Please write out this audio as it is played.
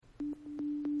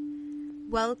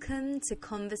Welcome to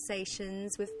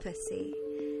Conversations with Pussy.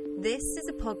 This is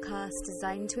a podcast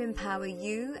designed to empower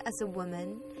you as a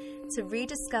woman to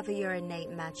rediscover your innate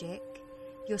magic,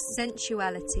 your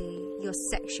sensuality, your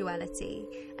sexuality,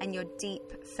 and your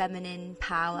deep feminine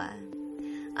power.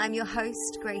 I'm your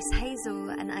host, Grace Hazel,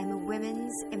 and I'm a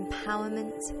women's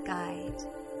empowerment guide.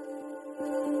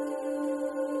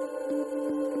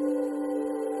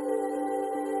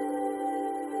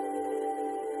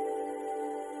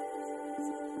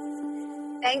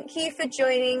 Thank you for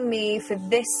joining me for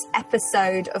this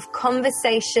episode of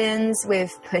Conversations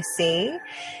with Pussy.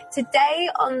 Today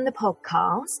on the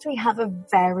podcast, we have a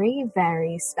very,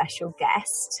 very special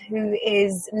guest who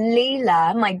is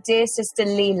Leela, my dear sister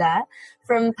Leela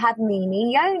from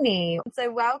Padmini Yoni.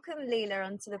 So welcome Leela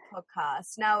onto the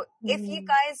podcast. Now, if you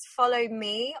guys follow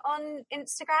me on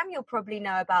Instagram, you'll probably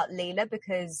know about Leela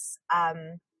because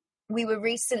we were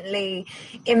recently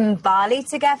in Bali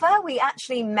together. We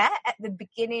actually met at the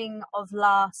beginning of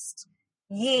last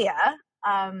year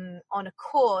on a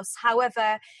course.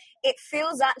 However, it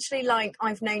feels actually like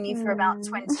I've known you for about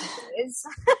 20 years.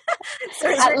 So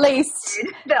it's at least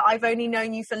that I've only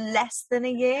known you for less than a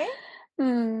year.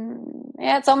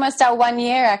 Yeah, it's almost our 1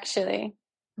 year actually.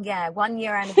 Yeah, 1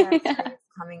 year anniversary is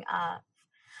coming up.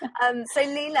 So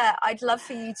Leela, I'd love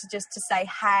for you to say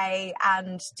hey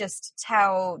and just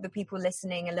tell the people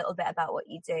listening a little bit about what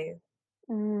you do.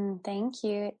 Thank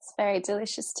you. It's very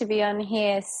delicious to be on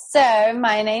here. So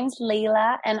my name's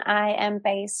Leela and I am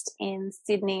based in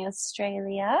Sydney,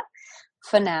 Australia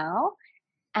for now.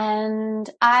 And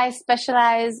I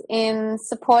specialize in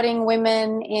supporting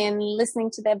women in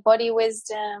listening to their body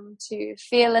wisdom, to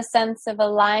feel a sense of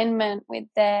alignment with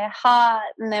their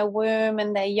heart and their womb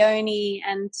and their yoni,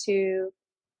 and to,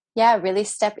 really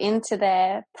step into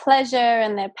their pleasure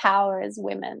and their power as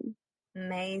women.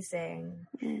 Amazing.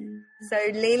 So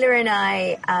Leela and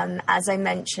I, as I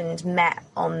mentioned, met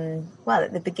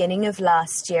at the beginning of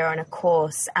last year on a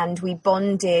course, and we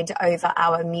bonded over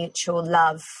our mutual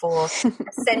love for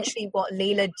essentially what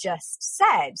Leela just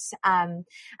said. And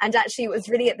actually it was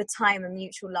really at the time a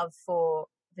mutual love for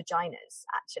vaginas,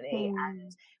 actually.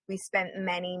 And we spent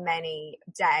many, many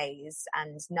days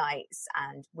and nights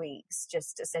and weeks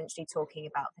just essentially talking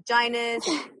about vaginas,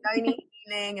 yoni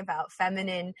healing, about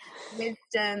feminine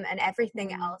wisdom and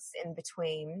everything else in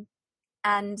between.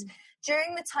 And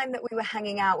during the time that we were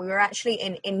hanging out, we were actually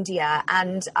in India,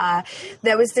 and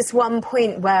there was this one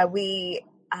point where we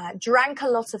drank a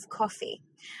lot of coffee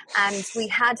and we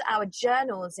had our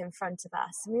journals in front of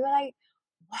us, and we were like,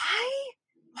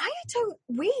 why don't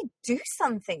we do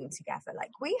something together?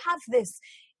 Like, we have this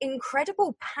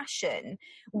incredible passion,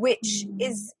 which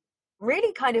is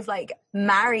really kind of like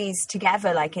marries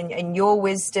together, like in your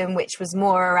wisdom, which was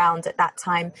more around at that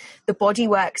time the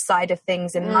bodywork side of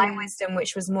things, and my wisdom,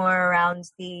 which was more around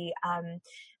the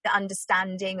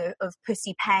understanding of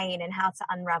pussy pain and how to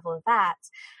unravel that.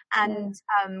 And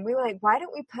we were like, why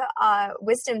don't we put our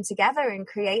wisdom together and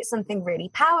create something really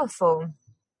powerful?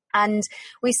 And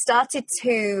we started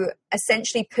to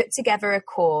essentially put together a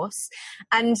course,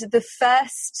 and the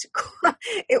first,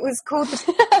 it was called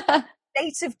the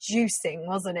State of Juicing,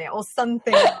 wasn't it? Or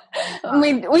something.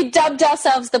 We dubbed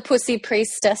ourselves the Pussy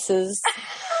Priestesses.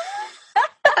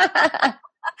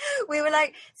 We were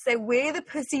like, so we're the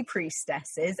Pussy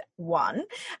Priestesses,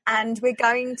 and we're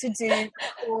going to do a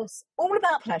course all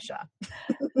about pleasure.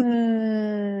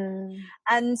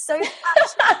 And so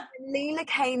when Leela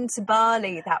came to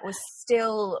Bali, that was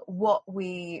still what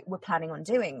we were planning on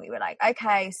doing. We were like,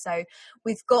 okay, so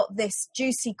we've got this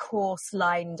juicy course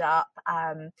lined up,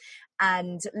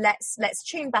 and let's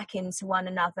tune back into one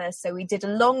another. So we did a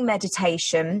long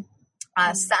meditation.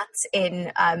 Sat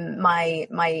in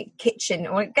my kitchen,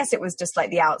 or I guess it was just like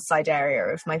the outside area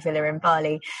of my villa in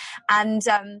Bali. And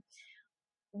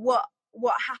what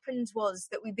happened was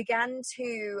that we began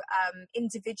to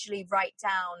individually write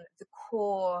down the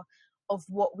core of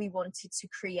what we wanted to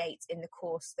create in the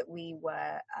course that we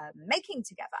were making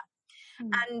together.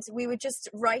 And we were just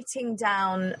writing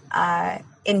down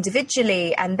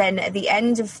individually, and then at the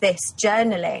end of this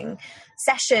journaling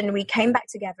session, we came back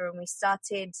together and we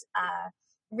started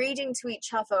reading to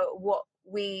each other what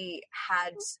we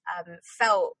had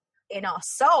felt in our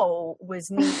soul was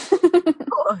needed, of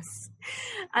course.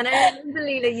 And I remember,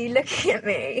 Leela, you looking at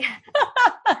me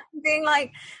being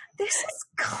like, this is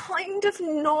kind of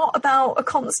not about a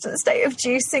constant state of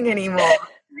juicing anymore.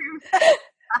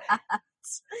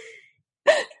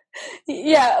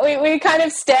 Yeah, we kind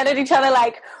of stared at each other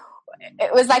like,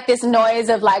 it was like this noise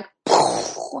of like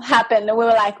happened, and we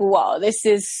were like, whoa, this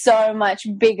is so much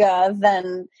bigger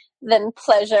than than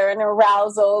pleasure and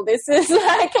arousal. This is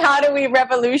like, how do we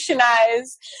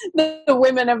revolutionize the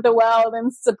women of the world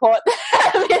and support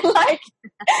them in like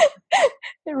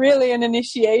really an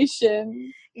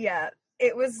initiation? Yeah,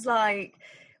 it was like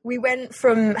we went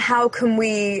from how can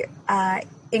we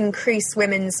increase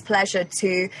women's pleasure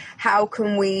to how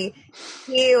can we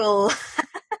heal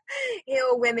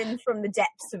heal women from the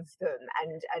depths of them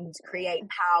and create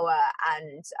power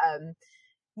and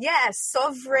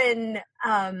sovereign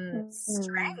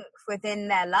strength within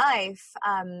their life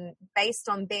based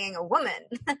on being a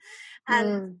woman.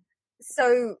 And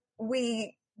so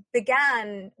we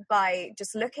began by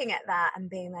just looking at that and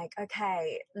being like,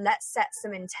 okay, let's set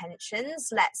some intentions.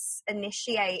 Let's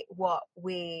initiate what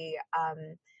we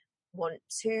want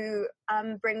to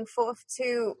bring forth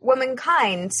to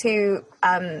womankind, to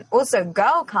also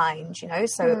girlkind, you know,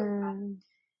 so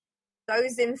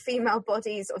those in female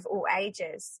bodies of all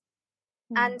ages.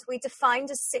 And we defined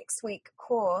a 6-week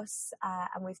course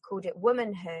and we've called it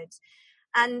Womanhood.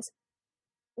 And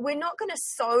we're not going to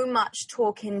so much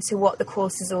talk into what the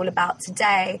course is all about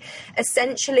today.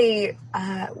 Essentially,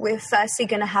 we're firstly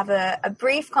going to have a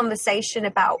brief conversation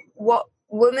about what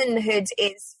womanhood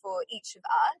is for each of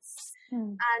us,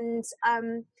 and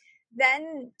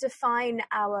then define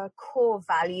our core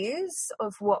values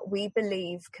of what we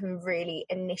believe can really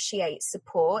initiate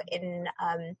support in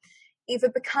either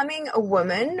becoming a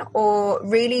woman or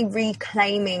really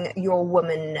reclaiming your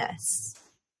womanness.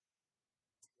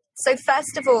 So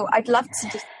first of all, I'd love to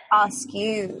just ask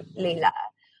you, Leela,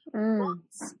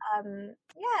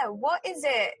 what is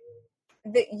it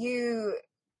that you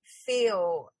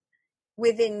feel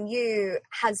within you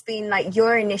has been like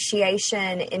your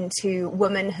initiation into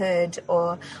womanhood,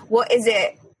 or what is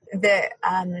it that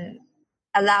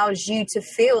allows you to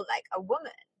feel like a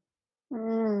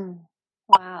woman?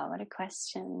 Wow, what a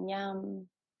question. Yum.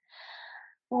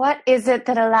 What is it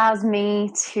that allows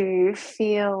me to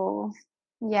feel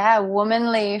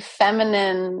womanly,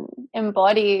 feminine,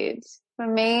 embodied? For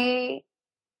me,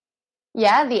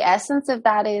 the essence of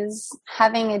that is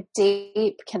having a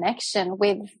deep connection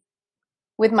with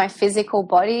my physical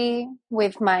body,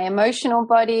 with my emotional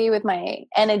body, with my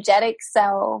energetic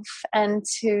self, and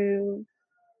to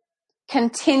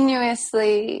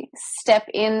continuously step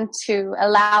into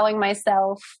allowing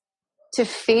myself to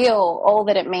feel all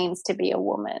that it means to be a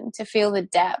woman, to feel the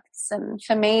depths. And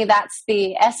for me, that's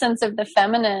the essence of the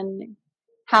feminine,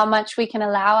 how much we can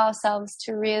allow ourselves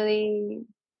to really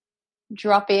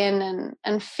drop in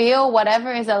and feel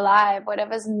whatever is alive,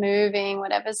 whatever's moving,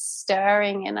 whatever's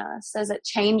stirring in us as it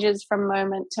changes from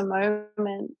moment to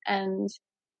moment. And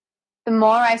the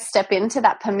more I step into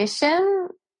that permission,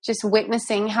 just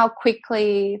witnessing how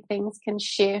quickly things can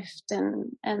shift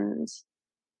and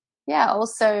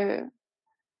also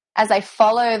as I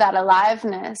follow that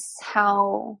aliveness,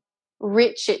 how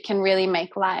rich it can really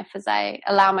make life as I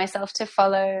allow myself to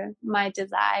follow my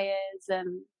desires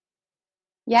and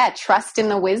trust in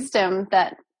the wisdom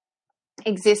that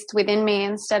exists within me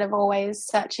instead of always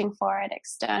searching for it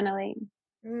externally.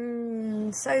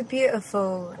 So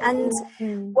beautiful. And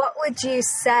what would you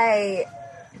say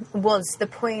was the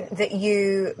point that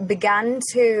you began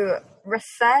to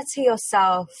refer to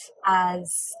yourself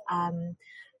as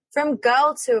from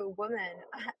girl to a woman?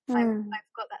 I've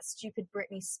got that stupid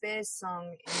Britney Spears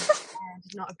song in my head,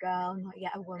 not a girl, not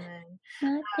yet a woman.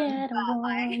 Not yet a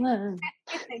woman.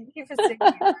 Thank you for singing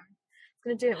it. I'm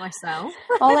going to do it myself.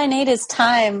 All I need is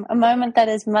time, a moment that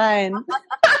is mine.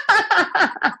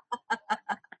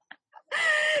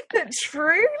 But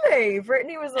truly,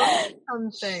 Britney was on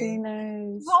something. She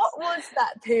knows. What was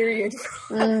that period?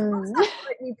 What was that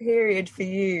Britney period for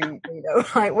you? You know,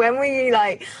 like when were you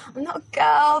like, I'm not a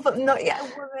girl, but I'm not yet a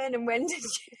woman? And when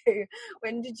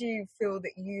did you feel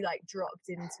that you like dropped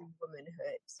into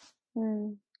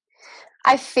womanhood?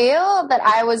 I feel that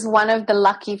I was one of the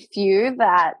lucky few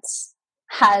that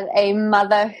had a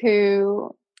mother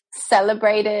who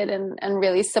celebrated and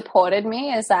really supported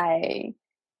me as I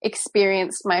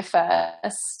experienced my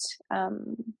first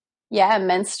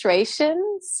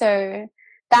menstruation. So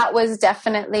that was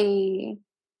definitely,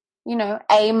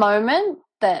 a moment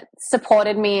that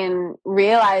supported me in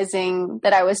realizing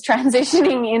that I was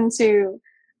transitioning into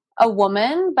a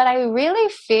woman. But I really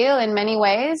feel in many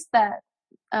ways that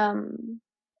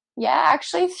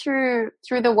actually through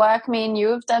the work me and you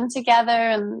have done together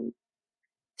and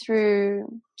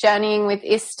through journeying with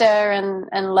Esther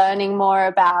and learning more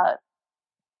about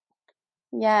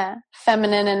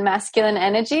feminine and masculine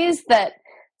energies, that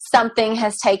something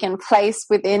has taken place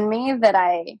within me that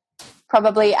I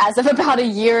probably as of about a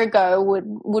year ago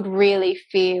would really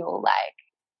feel like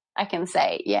I can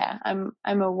say, I'm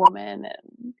a woman.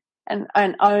 And and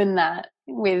own that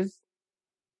with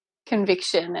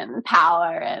conviction and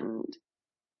power. And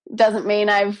doesn't mean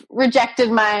I've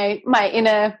rejected my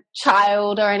inner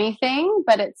child or anything,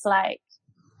 but it's like,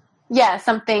 yeah,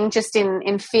 something just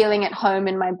in feeling at home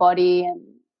in my body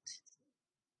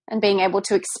and being able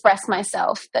to express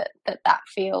myself that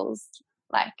feels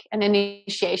like an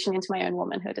initiation into my own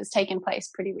womanhood has taken place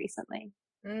pretty recently.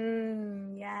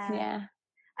 Yeah.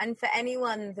 And for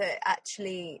anyone that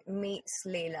actually meets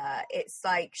Leela, it's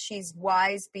like she's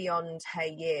wise beyond her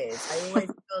years. I always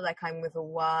feel like I'm with a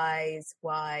wise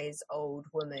old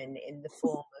woman in the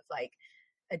form of like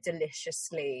a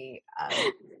deliciously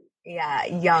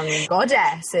young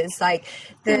goddess. It's like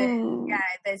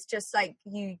there's just like,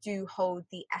 you do hold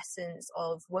the essence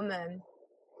of woman.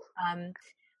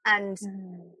 And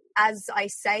as I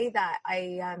say that,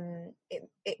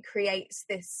 it creates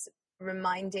this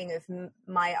reminding of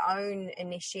my own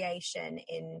initiation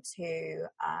into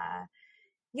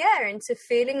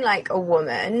feeling like a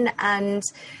woman. And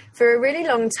for a really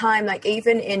long time, like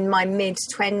even in my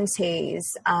mid-20s,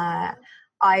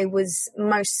 I was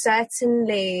most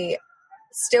certainly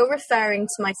still referring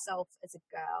to myself as a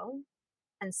girl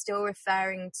and still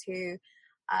referring to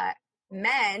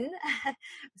men,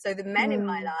 so the men in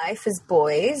my life, as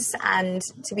boys. And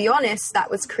to be honest, that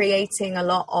was creating a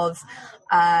lot of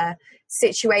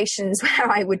situations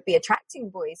where I would be attracting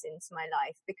boys into my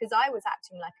life because I was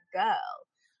acting like a girl.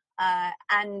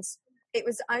 And it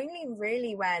was only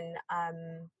really when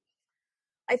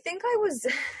I think I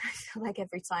feel like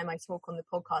every time I talk on the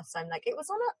podcast, I'm like, it was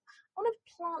on a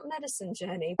plant medicine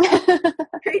journey.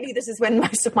 Really, this is when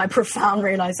most of my profound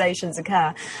realizations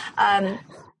occur.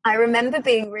 I remember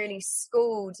being really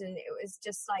schooled, and it was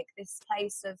just like this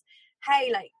place of,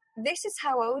 hey, like, this is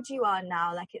how old you are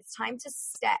now. Like, it's time to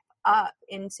step up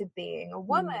into being a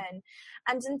woman.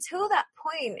 And until that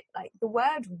point, like, the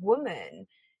word woman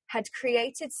had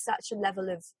created such a level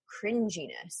of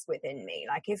cringiness within me.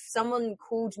 Like, if someone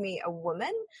called me a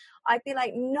woman, I'd be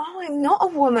like, no, I'm not a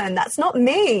woman. That's not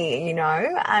me, you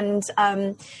know? And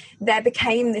there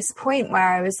became this point where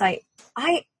I was like,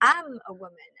 I am a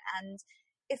woman. And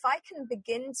if I can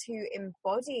begin to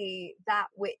embody that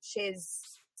which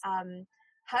is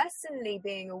personally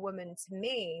being a woman to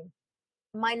me,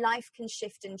 my life can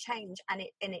shift and change. And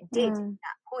it did at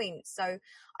that point. So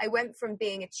I went from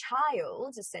being a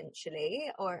child,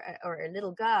 essentially, or a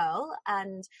little girl,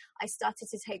 and I started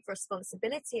to take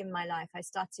responsibility in my life. I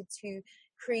started to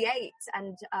create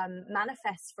and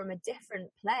manifest from a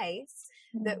different place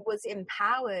that was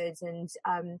empowered. And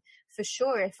for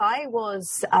sure, if I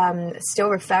was still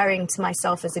referring to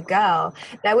myself as a girl,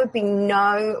 there would be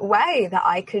no way that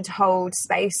I could hold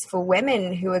space for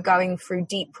women who are going through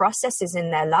deep processes in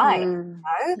their life. You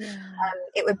know?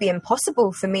 It would be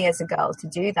impossible for me as a girl to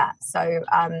do that. So,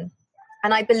 and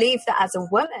I believe that as a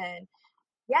woman,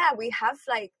 we have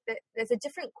like, there's a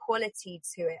different quality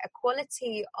to it, a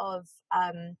quality of,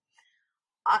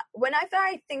 whenever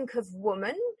I think of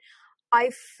woman, I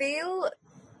feel,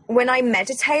 when I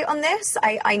meditate on this,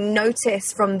 I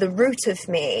notice from the root of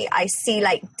me, I see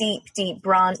like deep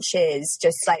branches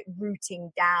just like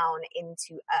rooting down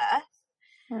into earth.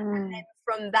 And then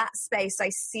from that space, I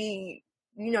see,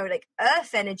 you know, like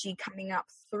earth energy coming up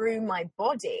through my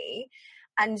body.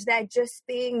 And there just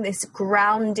being this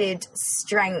grounded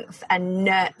strength and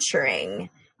nurturing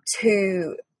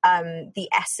to the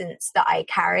essence that I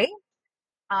carry.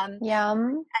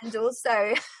 Yum. And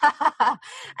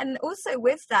also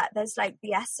with that, there's like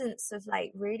the essence of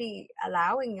like really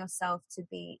allowing yourself to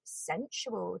be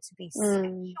sensual, to be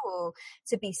sexual,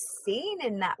 to be seen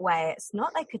in that way. It's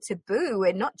not like a taboo.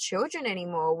 We're not children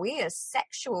anymore. We are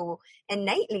sexual,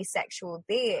 innately sexual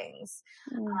beings.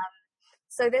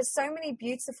 So there's so many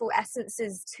beautiful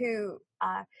essences to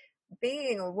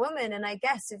being a woman. And I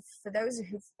guess for those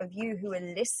of you who are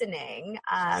listening,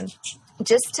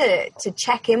 just to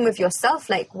check in with yourself,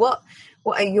 like what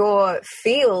are your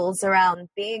feels around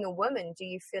being a woman? Do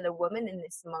you feel a woman in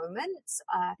this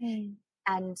moment?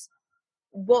 And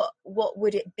what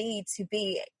would it be to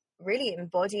be really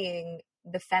embodying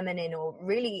the feminine, or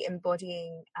really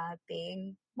embodying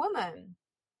being woman?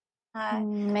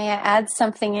 May I add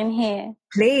something in here?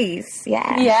 Please.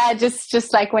 Yeah,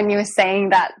 just like when you were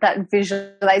saying that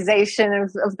visualization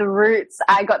of the roots,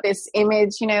 I got this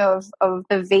image, you know, of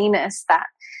the Venus,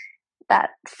 that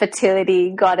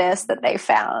fertility goddess that they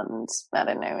found, I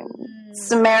don't know,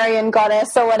 Sumerian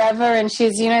goddess or whatever, and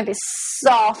she's, you know, this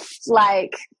soft,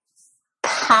 like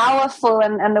powerful,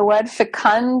 and the word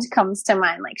fecund comes to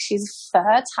mind, like she's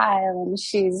fertile and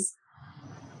she's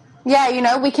yeah, you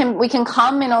know, we can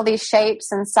come in all these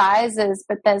shapes and sizes,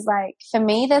 but there's like, for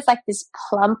me, there's like this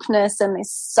plumpness and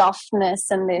this softness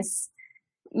and this,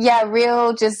 yeah,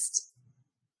 real just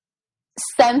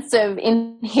sense of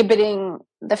inhibiting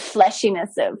the fleshiness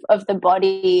of the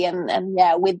body, and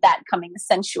yeah, with that coming the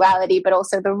sensuality, but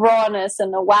also the rawness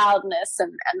and the wildness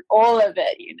and all of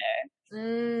it, you know.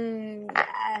 Yeah.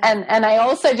 And I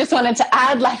also just wanted to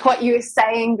add, like what you were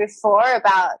saying before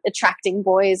about attracting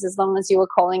boys as long as you were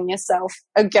calling yourself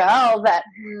a girl, that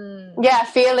yeah,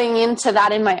 feeling into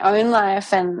that in my own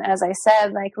life. And as I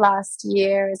said, like last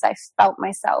year, as I felt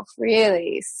myself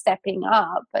really stepping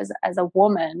up as a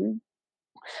woman,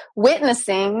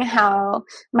 witnessing how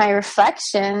my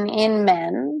reflection in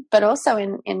men, but also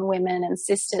in women and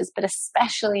sisters, but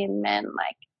especially in men,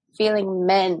 like feeling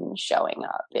men showing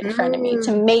up in front of me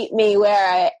to meet me where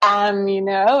I am, you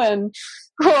know, and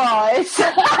it's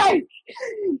like,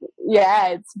 yeah,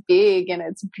 it's big and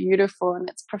it's beautiful and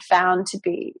it's profound to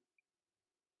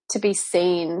be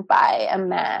seen by a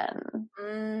man,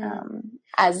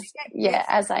 as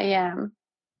I am.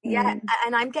 Yeah,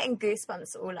 and I'm getting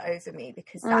goosebumps all over me,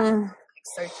 because that's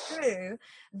so true,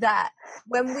 that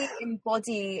when we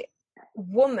embody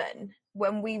woman,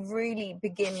 when we really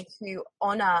begin to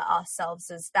honor ourselves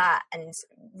as that and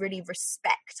really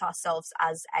respect ourselves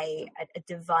as a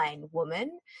divine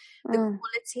woman, the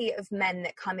quality of men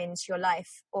that come into your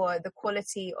life, or the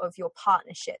quality of your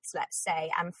partnerships, let's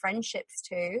say, and friendships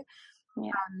too,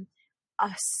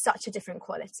 are such a different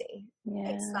quality.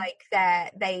 It's like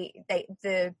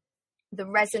the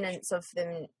resonance of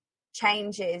them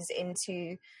changes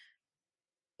into,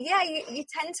 you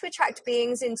tend to attract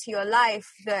beings into your life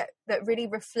that really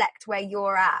reflect where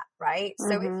you're at, right?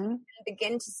 So if you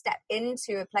begin to step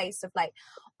into a place of like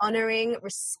honoring,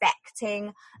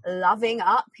 respecting, loving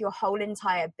up your whole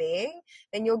entire being,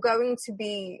 then you're going to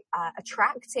be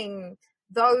attracting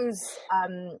those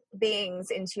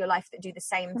beings into your life that do the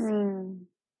same thing.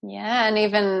 Yeah, and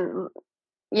even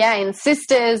in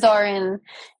sisters, or in,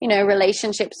 you know,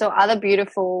 relationships or other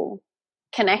beautiful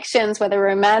connections, whether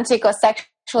romantic or sexual,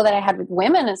 that I had with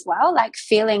women as well, like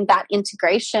feeling that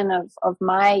integration of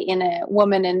my inner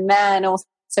woman and man also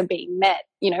being met,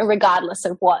 you know, regardless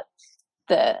of what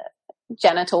the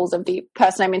genitals of the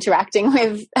person I'm interacting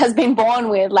with has been born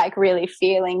with, like really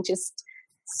feeling just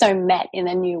so met in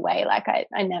a new way, like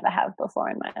I never have before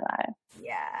in my life.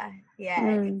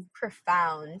 It's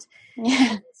profound.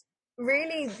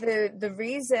 Really, the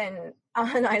reason,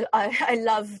 and I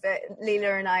love that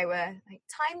Leela and I were like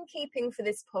timekeeping for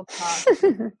this podcast.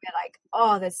 We're like,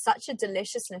 oh, there's such a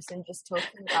deliciousness in just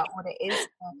talking about what it is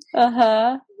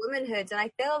for womanhood, and I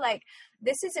feel like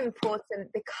this is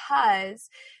important because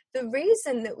the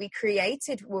reason that we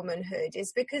created womanhood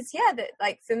is because, that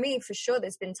like for me, for sure,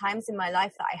 there's been times in my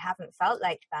life that I haven't felt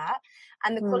like that,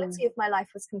 and the quality of my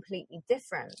life was completely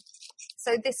different.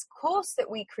 So this course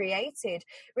that we created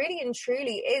really and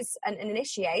truly is an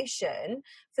initiation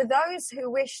for those who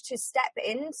wish to step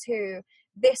into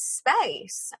this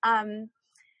space.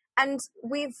 And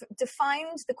we've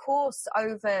defined the course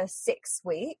over 6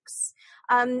 weeks.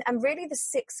 And really the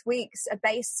 6 weeks are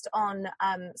based on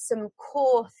some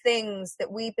core things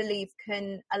that we believe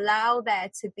can allow there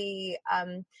to be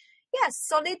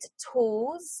solid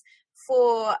tools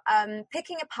for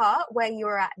picking apart where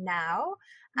you're at now,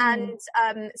 and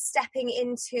stepping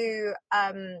into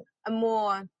a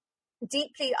more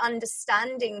deeply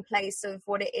understanding place of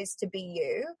what it is to be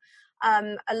you,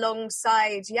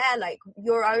 alongside like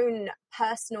your own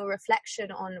personal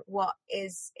reflection on what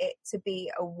is it to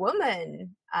be a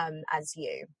woman as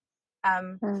you.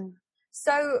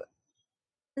 So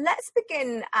let's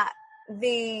begin at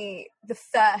the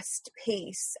first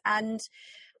piece, and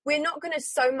we're not going to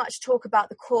so much talk about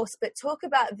the course, but talk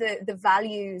about the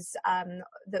values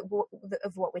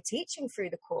of what we're teaching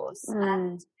through the course.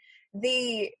 And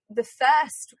the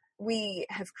first we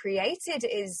have created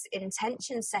is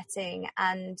intention setting,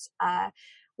 and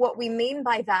what we mean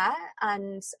by that,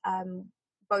 and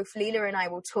both Leela and I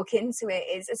will talk into it,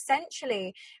 is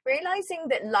essentially realizing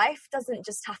that life doesn't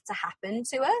just have to happen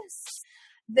to us.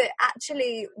 That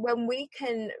actually, when we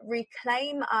can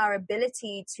reclaim our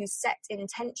ability to set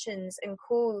intentions and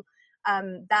call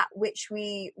that which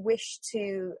we wish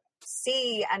to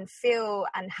see and feel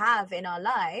and have in our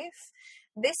life,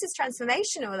 this is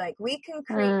transformational. Like, we can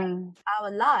create our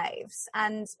lives.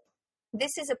 And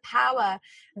this is a power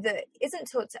that isn't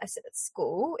taught to us at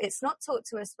school. It's not taught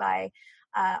to us by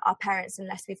our parents,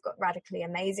 unless we've got radically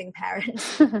amazing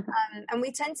parents. And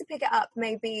we tend to pick it up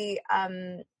maybe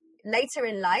later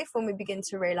in life when we begin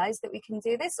to realize that we can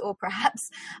do this, or perhaps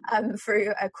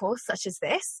through a course such as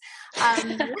this.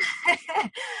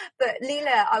 But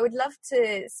Leela, I would love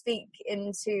to speak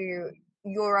into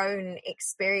your own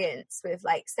experience with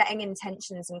like setting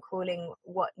intentions and calling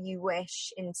what you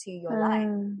wish into your life.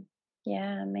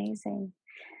 Yeah, amazing.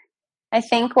 I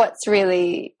think what's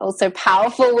really also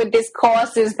powerful with this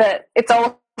course is that it's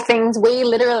all things we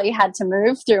literally had to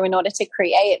move through in order to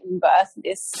create and birth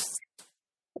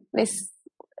this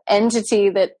entity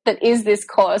that is this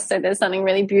course. So there's something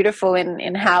really beautiful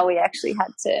in how we actually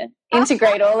had to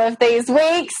integrate all of these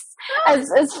weeks, as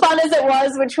fun as it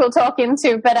was, which we'll talk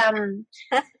into. But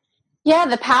yeah,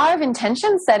 the power of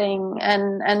intention setting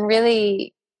and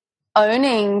really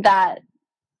owning that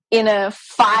inner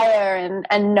fire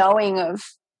and knowing of,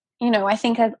 I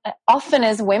think often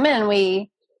as women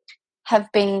we have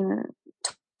been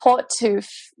taught to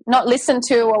not listen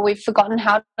to, or we've forgotten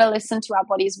how to listen to our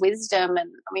body's wisdom, and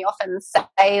we often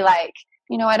say like,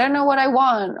 I don't know what I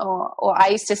want, or I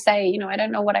used to say, I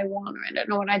don't know what I want, or I don't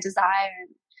know what I desire. And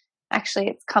actually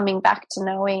it's coming back to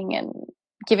knowing and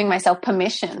giving myself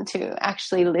permission to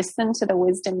actually listen to the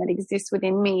wisdom that exists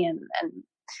within me and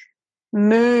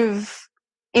move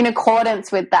in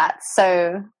accordance with that.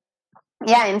 So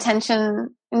yeah,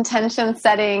 intention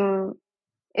setting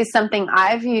is something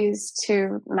I've used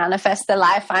to manifest the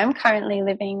life I'm currently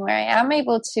living, where I am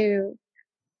able to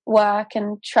work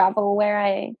and travel where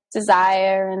I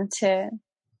desire, and to,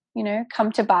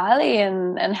 come to Bali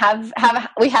and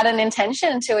we had an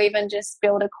intention to even just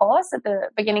build a course at the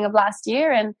beginning of last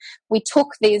year, and we took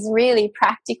these really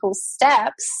practical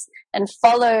steps and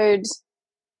followed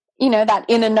that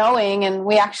inner knowing, and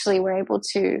we actually were able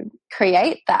to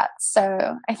create that.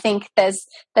 So I think there's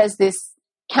this,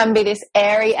 can be this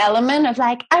airy element of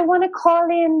like, I want to call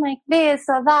in like this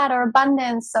or that or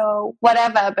abundance or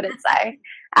whatever, but it's like,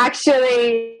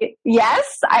 actually, yes,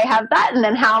 I have that, and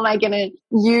then how am I going to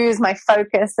use my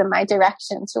focus and my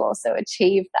direction to also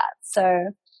achieve that?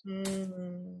 So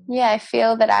yeah, I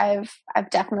feel that I've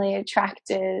definitely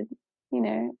attracted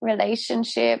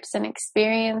relationships and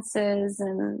experiences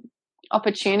and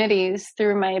opportunities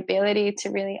through my ability to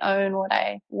really own what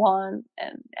I want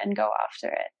and go after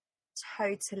it.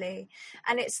 Totally.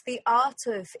 And it's the art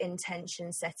of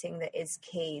intention setting that is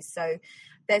key. So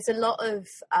there's a lot of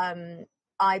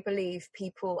I believe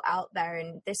people out there,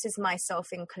 and this is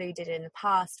myself included in the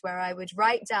past, where I would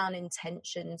write down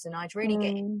intentions and I'd really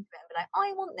get into it and be like,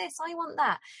 I want this, I want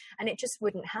that, and it just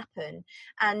wouldn't happen.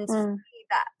 And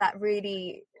that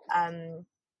really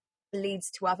leads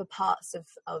to other parts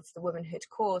of the Womanhood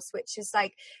course, which is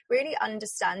like really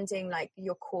understanding like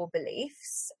your core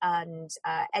beliefs and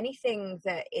anything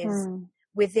that is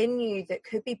within you that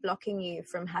could be blocking you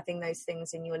from having those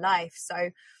things in your life.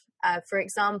 So for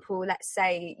example, let's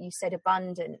say you said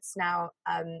abundance. Now,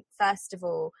 first of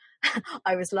all,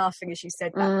 I was laughing as you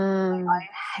said that. I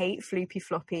hate floopy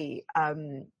floppy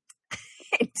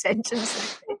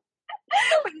intentions.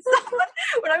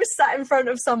 when I was sat in front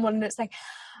of someone and it's like,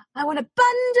 I want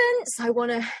abundance, I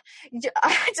want to,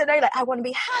 I don't know, like, I want to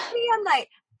be happy. I'm like,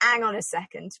 hang on a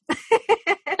second.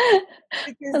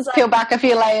 Let's peel back a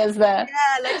few layers there.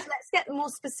 Yeah, let's get more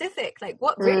specific. Like,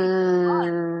 what really do you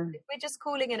want? If we're just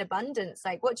calling in abundance,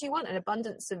 like, what do you want? An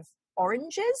abundance of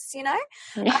oranges,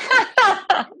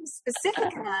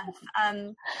 specific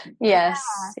enough. Yes.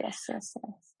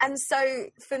 And so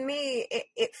for me,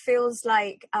 it feels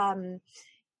like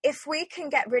if we can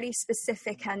get really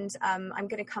specific, and I'm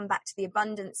going to come back to the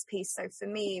abundance piece. So for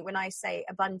me, when I say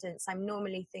abundance, I'm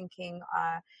normally thinking,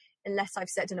 unless I've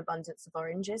said an abundance of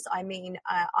oranges, I mean,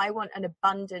 I want an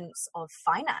abundance of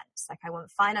finance. Like, I want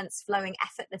finance flowing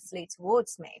effortlessly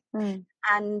towards me.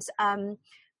 And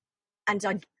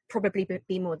I'd probably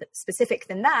be more specific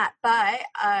than that.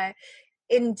 But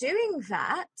in doing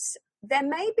that, there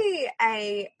may be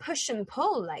a push and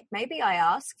pull, like maybe I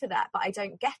ask for that, but I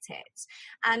don't get it.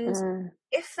 And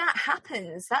if that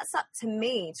happens, that's up to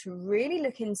me to really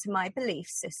look into my belief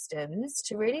systems,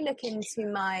 to really look into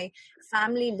my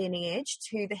family lineage,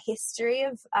 to the history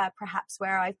of perhaps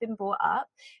where I've been brought up,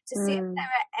 to see if there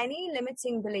are any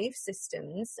limiting belief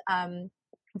systems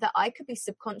that I could be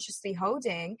subconsciously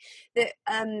holding that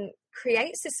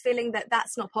creates this feeling that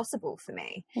that's not possible for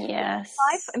me. Yes.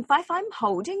 If I'm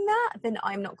holding that, then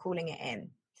I'm not calling it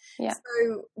in. Yeah.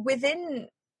 So within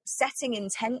setting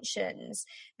intentions,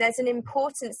 there's an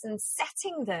importance in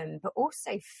setting them, but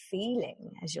also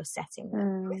feeling as you're setting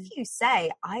them. If you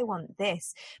say, I want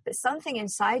this, but something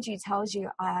inside you tells you,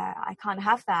 I can't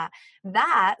have that,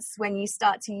 that's when you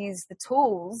start to use the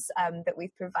tools that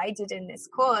we've provided in this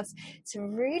course to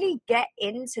really get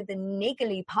into the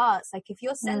niggly parts. Like if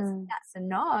you're sensing that's a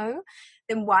no,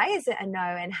 then why is it a no?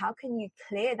 And how can you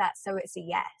clear that so it's a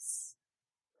yes?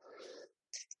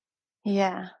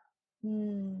 Yeah.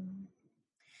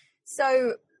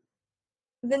 So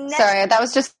the next... Sorry, that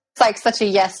was just like such a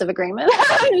yes of agreement.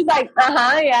 It's like,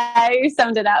 yeah, you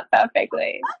summed it up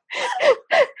perfectly.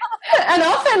 And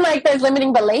often like those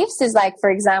limiting beliefs is like, for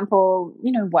example,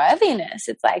 you know, worthiness.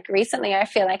 It's like recently I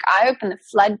feel like I opened the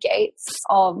floodgates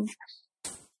of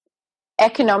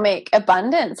economic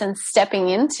abundance and stepping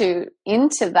into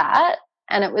that.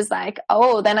 And it was like,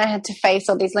 oh, then I had to face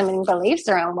all these limiting beliefs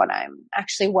around what I'm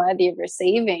actually worthy of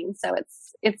receiving. So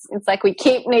it's like we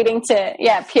keep needing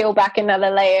to, peel back another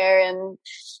layer and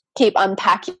keep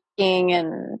unpacking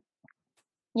and,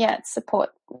 support.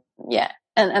 Yeah.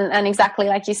 And exactly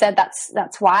like you said,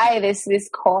 that's why this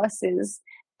course is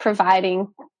providing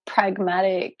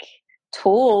pragmatic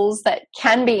tools that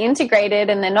can be integrated,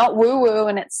 and they're not woo-woo,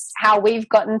 and it's how we've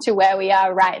gotten to where we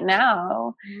are right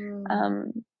now.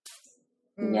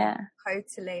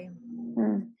 Totally.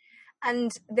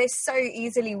 And this so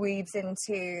easily weaves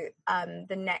into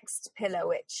the next pillar,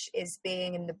 which is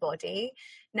being in the body.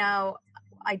 Now,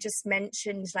 I just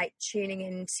mentioned like tuning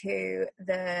into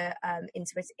the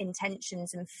into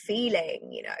intentions and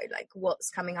feeling, you know, like what's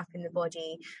coming up in the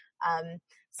body.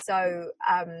 So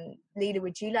Leela,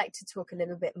 would you like to talk a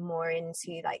little bit more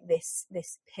into like this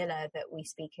pillar that we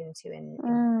speak into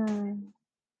in...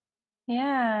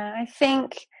 Yeah, I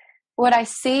think what I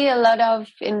see a lot of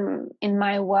in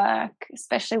my work,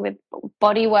 especially with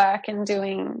body work and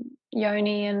doing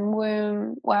yoni and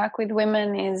womb work with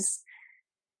women, is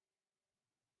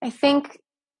I think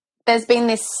there's been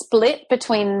this split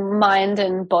between mind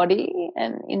and body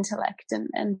and intellect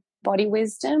and body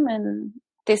wisdom, and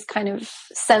this kind of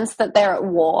sense that they're at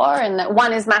war and that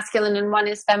one is masculine and one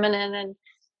is feminine. And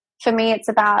for me, it's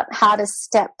about how to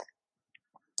step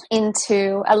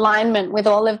into alignment with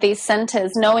all of these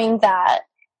centers, knowing that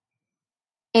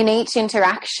in each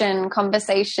interaction,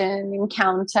 conversation,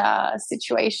 encounter,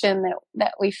 situation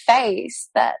that we face,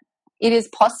 that it is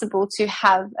possible to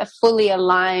have a fully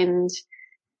aligned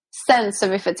sense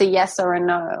of if it's a yes or a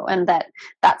no. And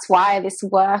that's why this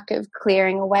work of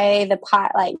clearing away the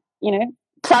part, like, you know,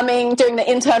 plumbing, doing the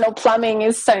internal plumbing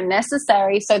is so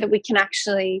necessary, so that we can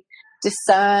actually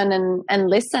discern and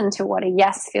listen to what a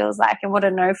yes feels like and what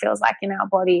a no feels like in our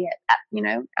body, at you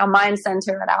know, our mind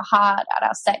center, at our heart, at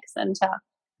our sex center.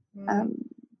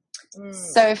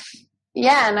 So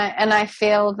and I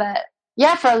feel that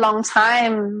for a long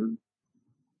time,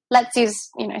 let's use,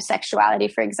 you know, sexuality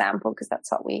for example, because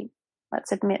that's what we,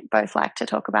 let's admit, both like to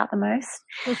talk about the most.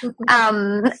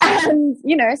 And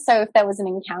you know, so if there was an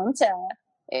encounter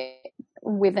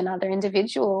with another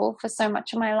individual, for so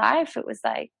much of my life it was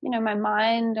like, you know, my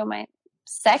mind or my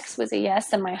sex was a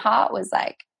yes and my heart was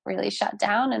like really shut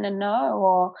down and a no,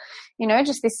 or, you know,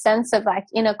 just this sense of like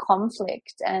inner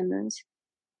conflict. And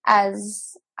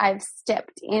as I've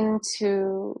stepped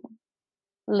into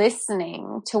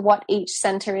listening to what each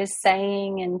center is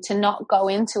saying, and to not go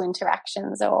into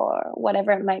interactions or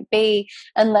whatever it might be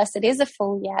unless it is a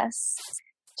full yes,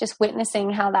 just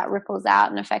witnessing how that ripples out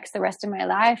and affects the rest of my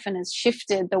life, and has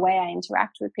shifted the way I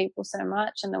interact with people so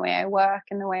much, and the way I work,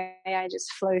 and the way I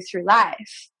just flow through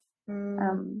life.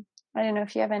 I don't know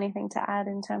if you have anything to add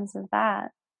in terms of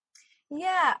that.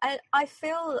 Yeah, I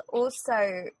feel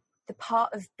also the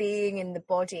part of being in the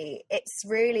body, it's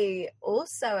really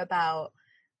also about,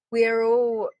 we're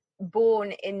all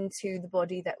born into the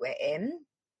body that we're in.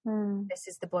 This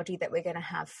is the body that we're going to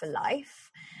have for life.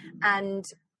 And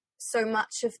so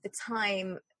much of the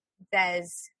time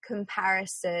there's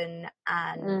comparison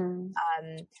and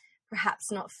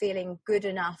perhaps not feeling good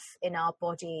enough in our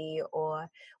body, or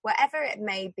whatever it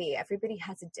may be. Everybody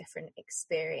has a different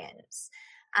experience.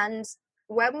 And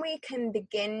when we can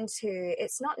begin to,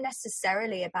 it's not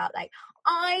necessarily about like,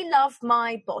 I love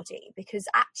my body, because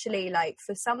actually, like,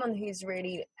 for someone who's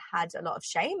really had a lot of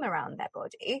shame around their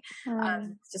body,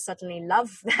 to suddenly love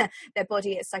their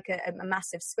body, it's like a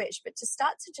massive switch. But to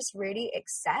start to just really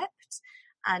accept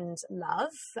and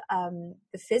love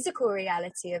the physical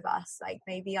reality of us, like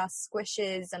maybe our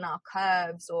squishes and our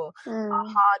curves, or our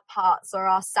hard parts, or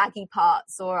our saggy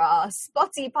parts, or our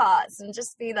spotty parts, and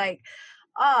just be like,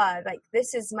 like,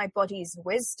 this is my body's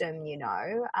wisdom, you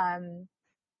know.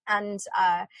 And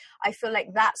I feel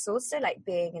like that's also like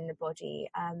being in the body.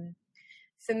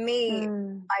 For me,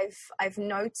 I've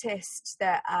noticed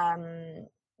that,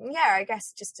 I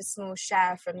guess just a small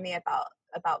share from me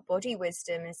about body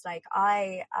wisdom is like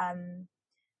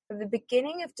from the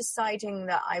beginning of deciding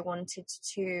that I wanted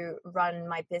to run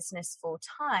my business full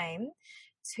time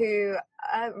to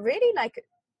really like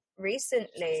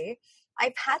recently,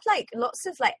 I've had like lots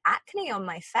of like acne on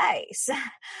my face.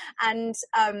 And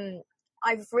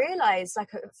I've realized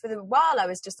like for the while I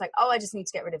was just like, oh, I just need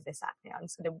to get rid of this acne. I'm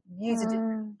just going to use a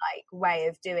different like way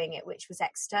of doing it, which was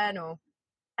external.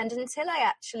 And until I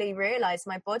actually realized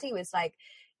my body was like,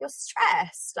 you're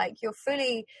stressed, like you're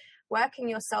fully working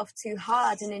yourself too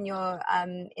hard and in your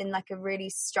in like a really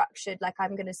structured, like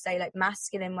I'm going to say like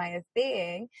masculine way of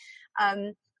being.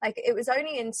 Like it was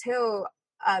only until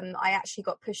I actually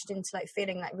got pushed into like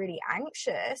feeling like really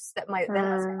anxious that then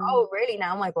I was like, oh really,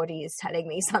 now my body is telling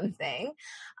me something.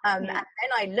 And then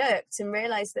I looked and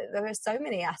realized that there were so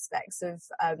many aspects of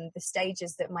the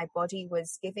stages that my body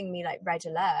was giving me like red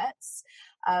alerts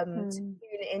to tune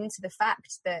into the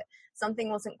fact that something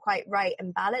wasn't quite right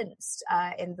and balanced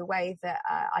in the way that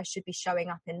I should be showing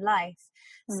up in life.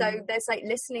 So there's like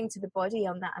listening to the body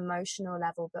on that emotional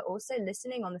level, but also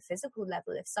listening on the physical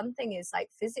level. If something is like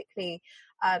physically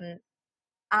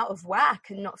out of whack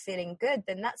and not feeling good,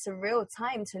 then that's a real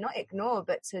time to not ignore,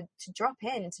 but to drop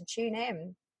in, to tune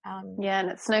in.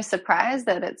 And it's no surprise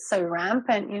that it's so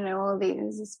rampant, all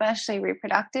these, especially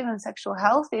reproductive and sexual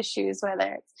health issues,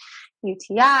 whether it's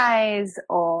UTIs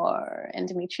or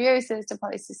endometriosis to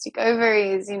polycystic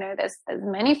ovaries. There's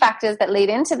many factors that lead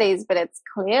into these, but it's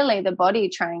clearly the body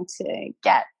trying to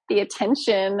get the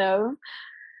attention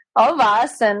of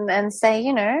us and say,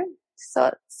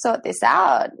 sort this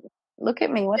out. Look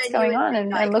at me, what's going on? And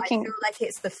like, looking. I feel like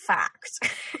it's the fact.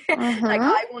 Like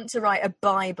I want to write a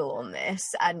Bible on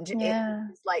this, and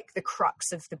it's like the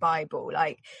crux of the Bible.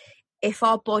 Like if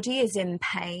our body is in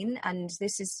pain, and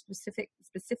this is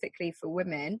specifically for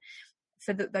women,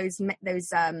 for those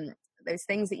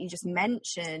things that you just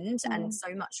mentioned, and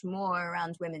so much more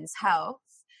around women's health,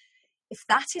 if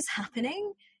that is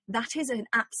happening, that is an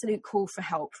absolute call for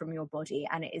help from your body.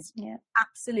 And it is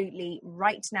absolutely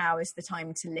right now is the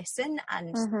time to listen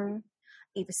and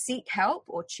either seek help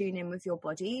or tune in with your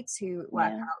body to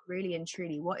work out really and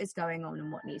truly what is going on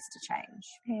and what needs to change.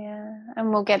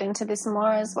 And we'll get into this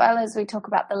more as well as we talk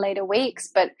about the later weeks.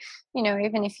 But,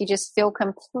 even if you just feel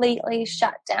completely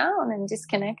shut down and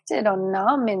disconnected or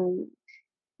numb, in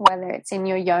whether it's in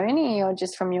your yoni or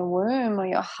just from your womb or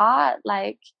your heart,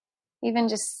 like even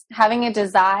just having a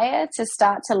desire to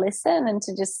start to listen and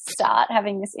to just start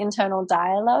having this internal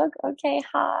dialogue. Okay,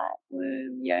 heart,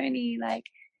 womb, yoni, like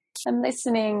I'm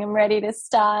listening, I'm ready to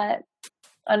start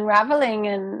unraveling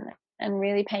and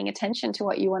really paying attention to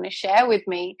what you want to share with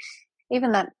me.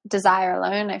 Even that desire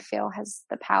alone, I feel, has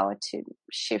the power to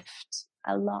shift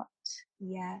a lot.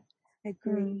 Yeah,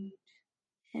 agreed.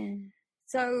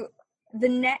 So the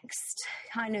next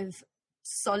kind of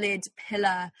solid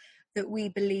pillar that we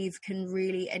believe can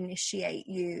really initiate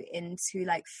you into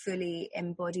like fully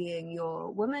embodying your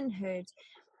womanhood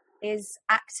is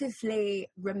actively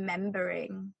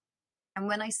remembering. And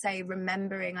when I say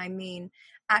remembering, I mean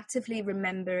actively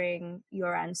remembering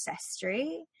your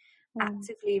ancestry,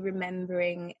 actively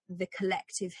remembering the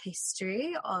collective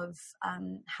history of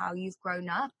how you've grown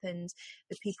up and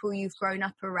the people you've grown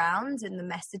up around and the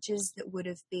messages that would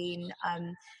have been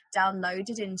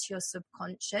downloaded into your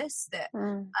subconscious that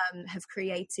have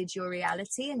created your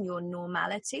reality and your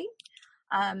normality.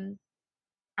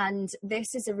 And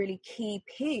this is a really key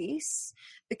piece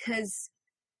because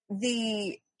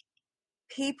the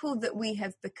people that we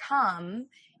have become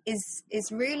is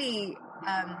really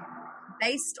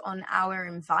based on our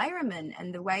environment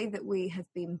and the way that we have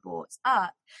been brought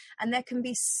up. And there can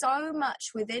be so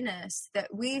much within us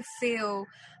that we feel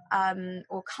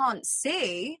or can't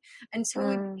see until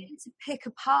we begin to pick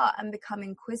apart and become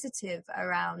inquisitive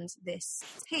around this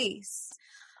piece.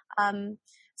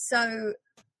 So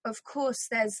of course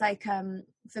there's like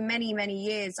for many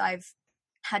years I've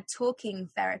had talking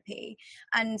therapy,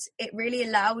 and it really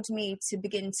allowed me to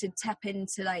begin to tap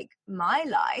into like my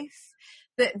life.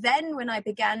 But then when I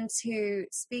began to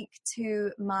speak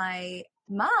to my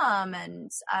mom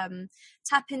and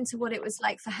tap into what it was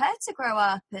like for her to grow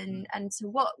up and to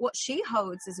what she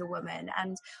holds as a woman,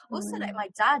 and also like my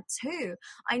dad too,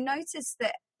 I noticed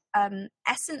that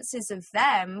essences of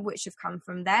them which have come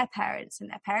from their parents and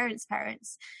their parents'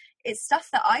 parents it's stuff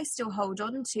that I still hold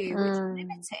on to, which is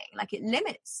limiting. Like, it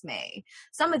limits me.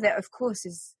 Some of it, of course,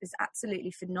 is absolutely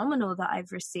phenomenal that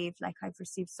I've received. Like, I've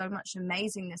received so much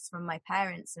amazingness from my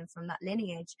parents and from that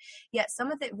lineage. Yet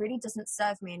some of it really doesn't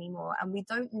serve me anymore. And we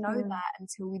don't know that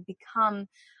until we become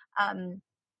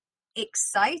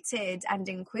excited and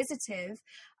inquisitive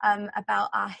about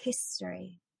our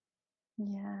history.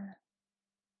 Yeah.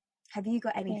 Have you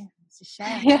got anything to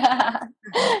share?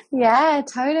 Yeah,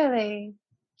 totally.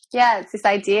 Yeah, it's this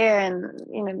idea,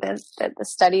 and there's the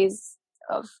studies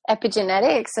of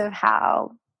epigenetics of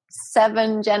how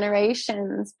 7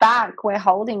 generations back we're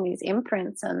holding these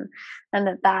imprints, and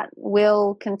that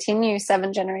will continue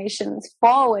 7 generations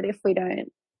forward if we don't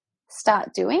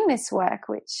start doing this work,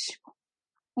 which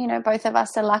both of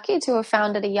us are lucky to have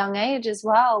found at a young age as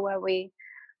well, where we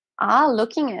are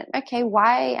looking at, okay,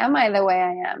 why am I the way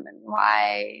I am, and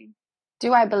why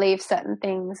do I believe certain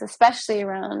things, especially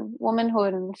around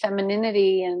womanhood and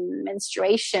femininity and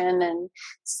menstruation and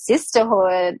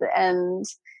sisterhood and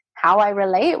how I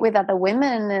relate with other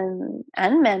women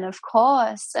and men, of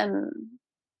course. And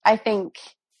I think,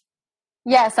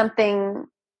 on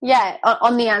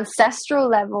the ancestral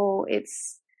level,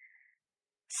 it's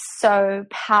so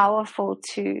powerful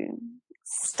to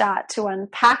start to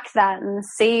unpack that and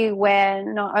see where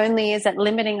not only is it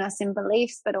limiting us in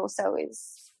beliefs, but also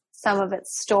is some of it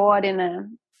stored in a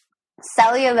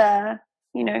cellular,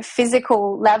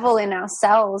 physical level in our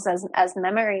cells as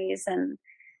memories. And,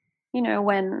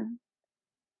 when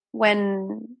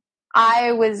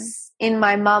I was in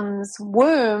my mum's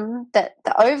womb, that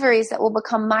the ovaries that will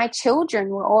become my children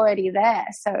were already there.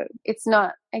 So it's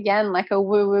not, again, like a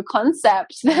woo-woo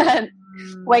concept that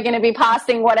we're going to be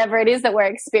passing whatever it is that we're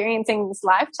experiencing this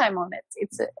lifetime on.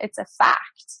 It's a fact.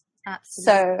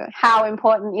 Absolutely. So how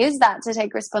important is that to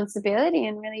take responsibility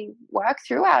and really work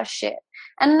through our shit?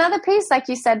 And another piece, like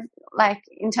you said, like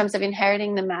in terms of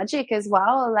inheriting the magic as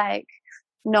well, like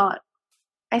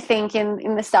I think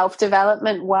in the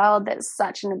self-development world, there's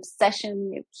such an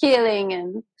obsession with healing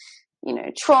and,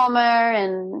 trauma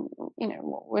and,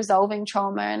 resolving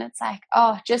trauma. And it's like,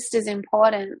 just as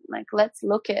important, like, let's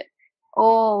look at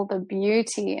all the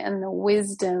beauty and the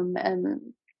wisdom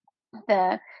and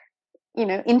the,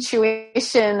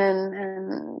 intuition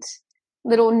and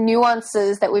little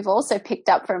nuances that we've also picked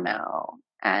up from our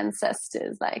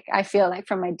ancestors. Like, I feel like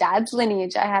from my dad's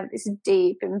lineage, I have this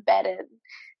deep, embedded,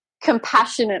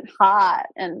 compassionate heart.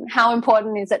 And how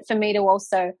important is it for me to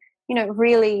also,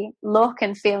 really look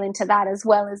and feel into that, as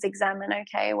well as examine,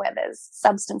 okay, where there's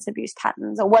substance abuse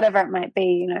patterns or whatever it might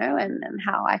be, and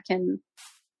how I can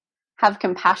have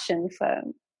compassion for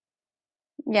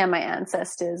my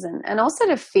ancestors, and also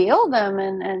to feel them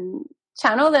and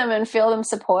channel them and feel them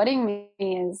supporting me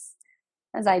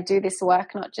as I do this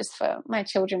work, not just for my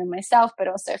children and myself, but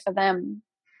also for them.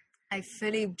 I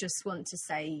fully just want to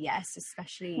say yes,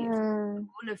 especially for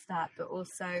all of that, but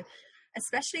also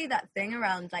especially that thing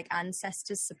around like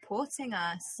ancestors supporting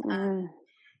us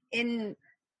in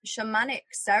shamanic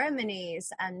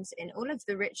ceremonies and in all of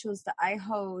the rituals that I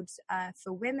hold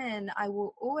for women. I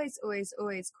will always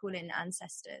call in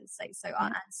ancestors,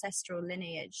 our ancestral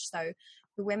lineage. So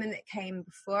the women that came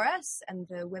before us and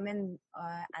the women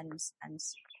and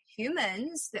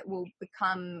humans that will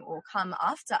become or come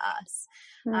after us,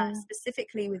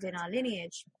 specifically within our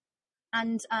lineage.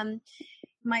 And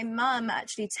my mum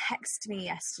actually texted me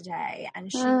yesterday,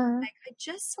 and she was like, I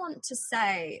just want to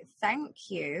say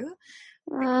thank you.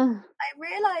 I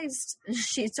realized,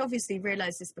 she'd obviously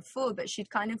realized this before, but she'd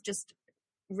kind of just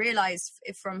realized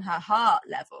from her heart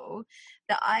level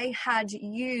that I had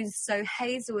used, so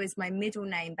Hazel is my middle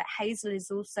name, but Hazel is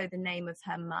also the name of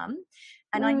her mum.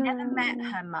 And I never met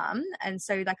her mum. And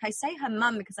so, like, I say her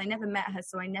mum because I never met her,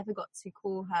 so I never got to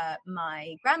call her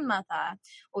my grandmother,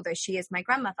 although she is my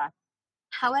grandmother.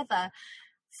 However,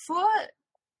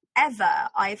 forever,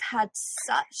 I've had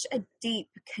such a deep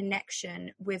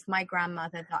connection with my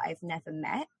grandmother that I've never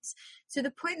met, to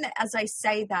the point that as I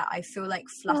say that, I feel like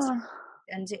flustered.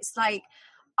 And it's like,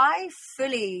 I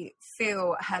fully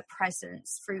feel her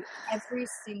presence through every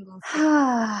single thing.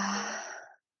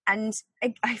 And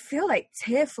I feel like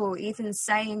tearful even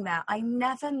saying that. I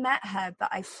never met her, but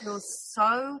I feel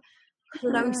so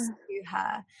close to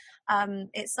her.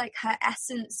 It's like her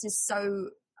essence is so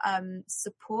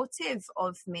supportive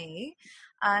of me.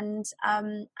 And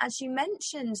as you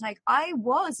mentioned, like, I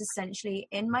was essentially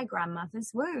in my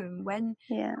grandmother's womb when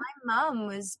my mum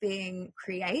was being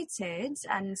created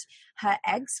and her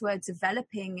eggs were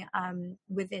developing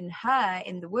within her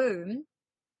in the womb.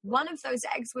 One of those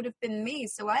eggs would have been me.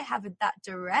 So I have that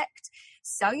direct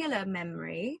cellular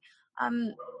memory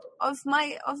of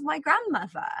my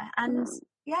grandmother. And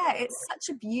yeah, it's such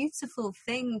a beautiful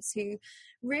thing to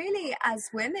really, as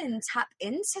women, tap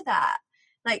into that,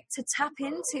 like to tap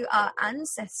into our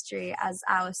ancestry as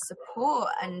our support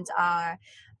and our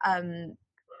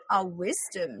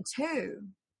wisdom too.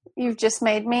 You've just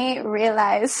made me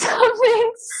realize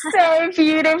something so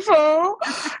beautiful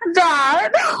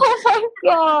that, oh my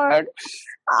God,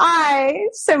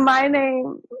 so my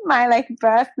name, my like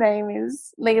birth name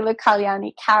is Leela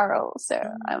Kalyani Carroll. So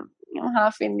I'm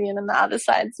half Indian and the other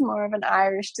side's more of an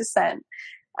Irish descent.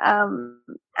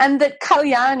 And that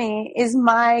Kalyani is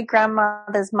my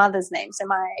grandmother's mother's name. So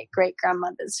my great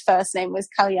grandmother's first name was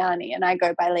Kalyani, and I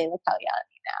go by Leela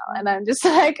Kalyani now. And I'm just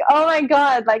like, oh my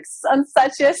God, like on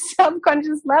such a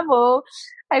subconscious level,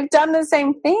 I've done the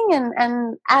same thing.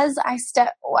 And as I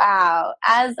stepped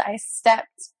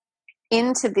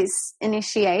into this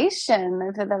initiation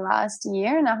over the last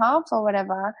year and a half or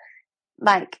whatever,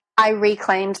 like I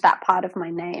reclaimed that part of my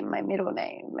name, my middle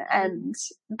name, and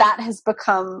that has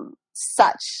become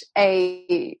such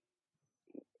a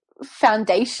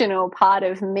foundational part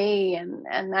of me,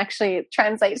 and actually it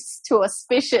translates to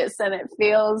auspicious, and it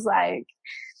feels like,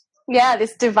 yeah,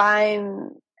 this divine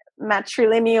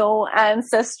matrilineal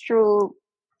ancestral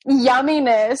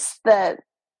yumminess that,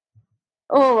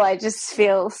 I just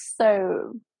feel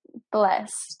so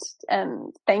blessed.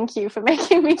 And thank you for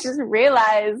making me just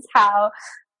realize how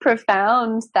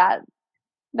profound that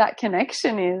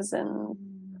connection is, and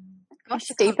gosh,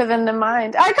 it's deeper than the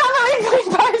mind. I can't believe we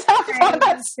both have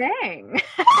that thing.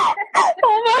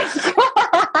 Oh my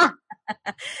God.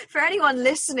 For anyone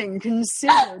listening,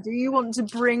 consider, do you want to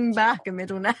bring back a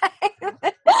middle name?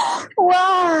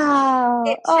 Wow.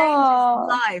 It changes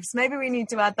lives. Maybe we need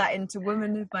to add that into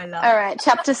Womanhood by Love. All right,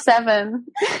 chapter 7.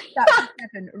 Chapter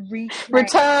 7,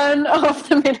 Return of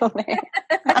the middle name.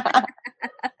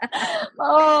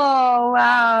 Oh,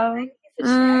 wow.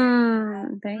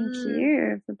 Thank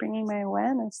you for bringing my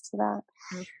awareness to that.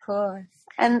 Of course.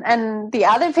 And the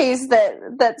other piece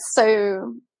that's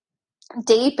so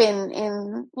deep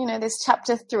in this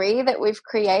chapter 3 that we've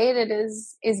created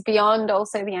is beyond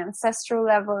also the ancestral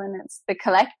level, and it's the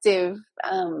collective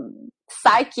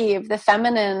psyche of the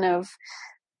feminine,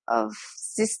 of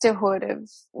sisterhood, of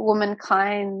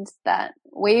womankind that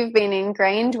we've been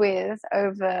ingrained with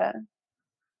over,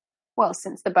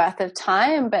 since the birth of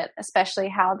time, but especially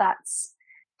how that's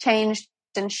changed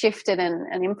and shifted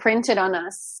and imprinted on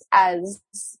us as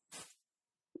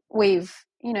we've,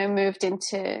 moved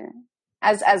into,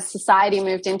 as society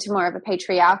moved into more of a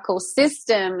patriarchal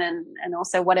system, and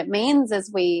also what it means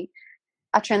as we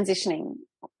are transitioning,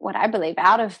 what I believe,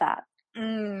 out of that.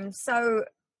 So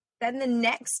then the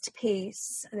next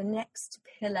piece, the next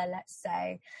pillar, let's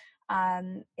say,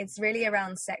 it's really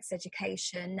around sex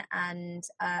education, and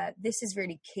this is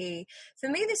really key for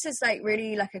me. This is like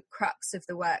really like a crux of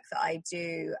the work that I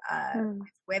do with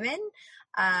women.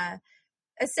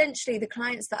 Essentially, the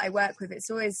clients that I work with,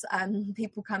 it's always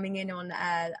people coming in on,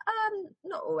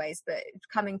 not always, but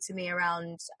coming to me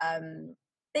around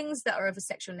things that are of a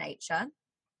sexual nature.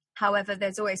 However,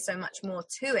 there's always so much more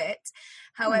to it.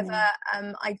 However,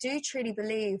 I do truly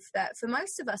believe that for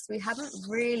most of us, we haven't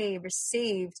really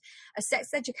received a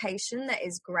sex education that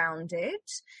is grounded,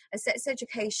 a sex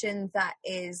education that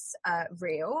is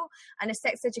real, and a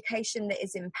sex education that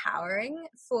is empowering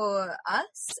for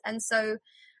us. And so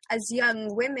as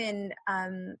young women,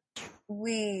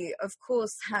 we, of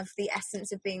course, have the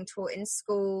essence of being taught in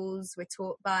schools. We're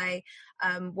taught by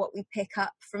what we pick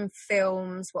up from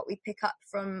films, what we pick up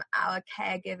from our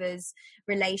caregivers'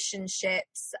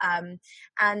 relationships,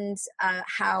 and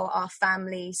how our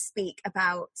families speak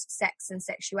about sex and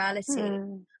sexuality.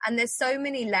 And there's so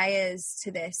many layers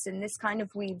to this, and this kind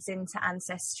of weaves into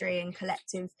ancestry and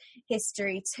collective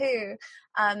history too.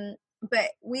 But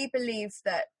we believe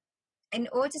that in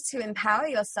order to empower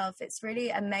yourself, it's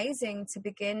really amazing to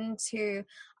begin to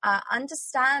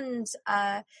understand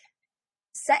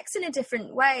sex in a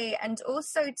different way, and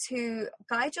also to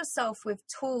guide yourself with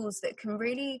tools that can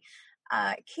really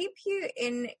keep you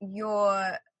in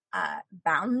your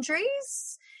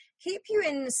boundaries, keep you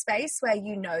in the space where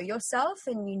you know yourself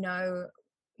and you know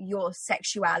your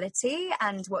sexuality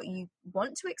and what you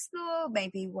want to explore,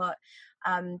 maybe what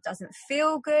doesn't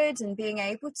feel good, and being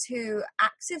able to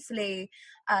actively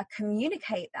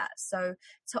communicate that. So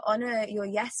to honor your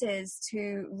yeses,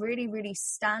 to really, really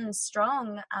stand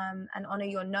strong and honor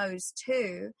your nos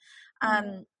too.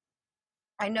 And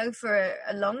I know for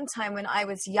a long time when I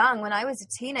was young, when I was a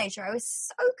teenager, I was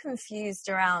so confused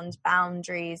around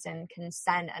boundaries and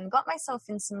consent and got myself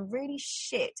in some really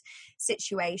shit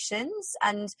situations.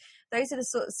 And those are the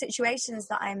sort of situations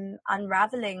that I'm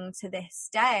unraveling to this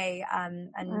day,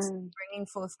 and bringing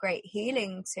forth great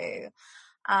healing to.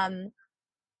 And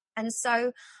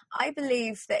so I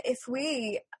believe that if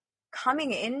we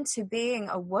coming into being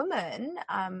a woman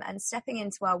and stepping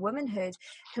into our womanhood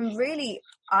can really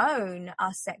own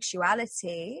our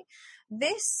sexuality,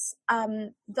 this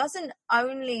doesn't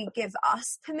only give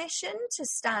us permission to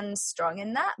stand strong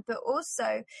in that, but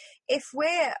also if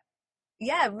we're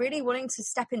really wanting to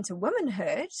step into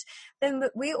womanhood, then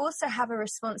we also have a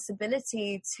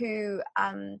responsibility to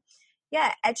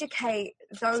educate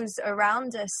those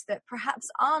around us that perhaps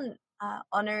aren't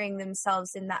honoring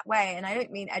themselves in that way. And I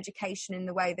don't mean education in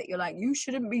the way that you're like, you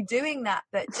shouldn't be doing that,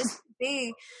 but just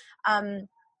be an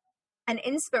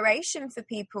inspiration for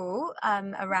people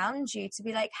around you to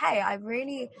be like, hey, I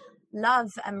really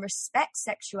love and respect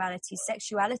sexuality.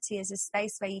 Sexuality is a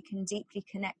space where you can deeply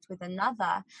connect with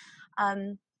another.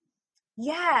 And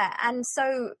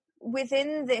so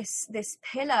within this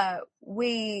pillar,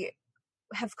 we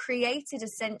have created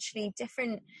essentially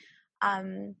different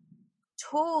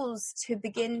tools to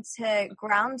begin to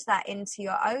ground that into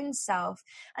your own self,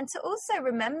 and to also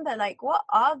remember, like, what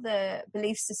are the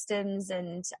belief systems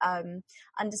and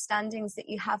understandings that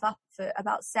you have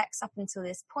about sex up until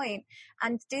this point,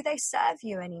 and do they serve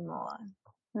you anymore?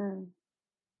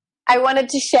 I wanted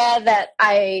to share that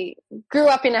I grew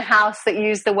up in a house that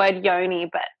used the word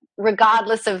yoni, but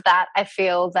regardless of that, I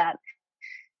feel that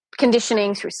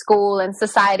conditioning through school and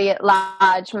society at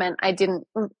large meant I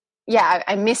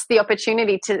missed the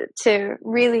opportunity to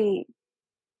really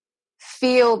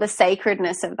feel the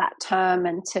sacredness of that term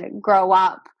and to grow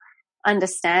up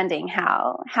understanding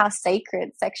how sacred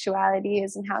sexuality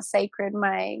is and how sacred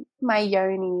my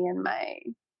yoni and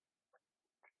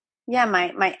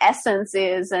my essence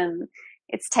is. And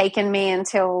it's taken me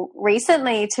until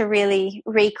recently to really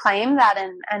reclaim that,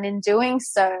 and in doing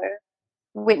so,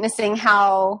 witnessing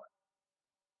how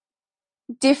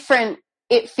different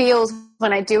it feels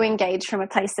when I do engage from a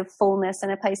place of fullness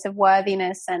and a place of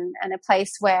worthiness and a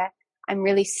place where I'm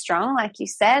really strong, like you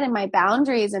said, in my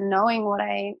boundaries and knowing what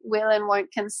I will and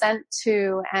won't consent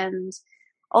to, and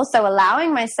also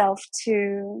allowing myself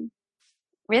to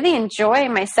really enjoy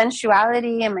my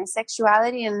sensuality and my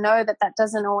sexuality, and know that that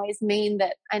doesn't always mean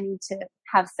that I need to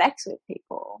have sex with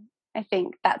people. I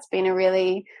think that's been a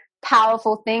really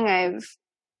powerful thing. I've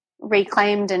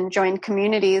reclaimed and joined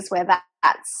communities where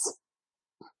that's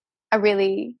a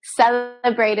really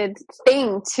celebrated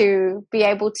thing, to be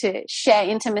able to share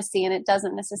intimacy, and it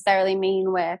doesn't necessarily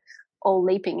mean we're all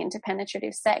leaping into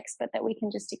penetrative sex, but that we can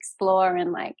just explore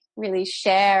and like really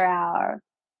share our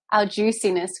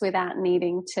juiciness without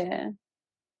needing to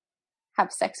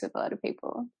have sex with a lot of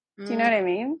people. Do you know what I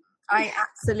mean? I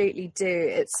absolutely do.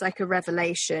 It's like a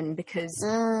revelation, because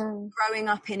growing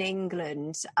up in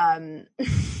England, I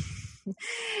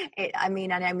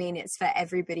mean it's for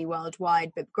everybody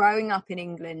worldwide, but growing up in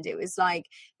England, it was like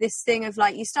this thing of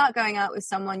like, you start going out with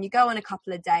someone, you go on a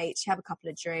couple of dates, you have a couple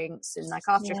of drinks, and like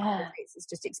after a couple of dates, it's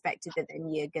just expected that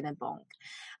then you're gonna bonk.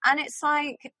 And it's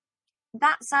like,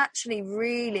 that's actually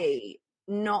really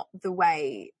not the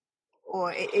way,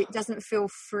 or it doesn't feel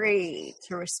free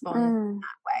to respond in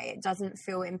that way. It doesn't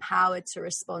feel empowered to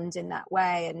respond in that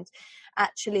way. And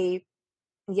actually,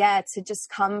 to just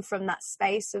come from that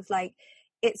space of like,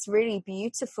 it's really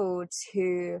beautiful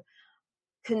to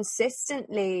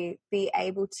consistently be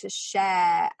able to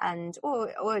share and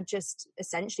or just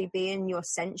essentially be in your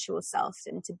sensual self,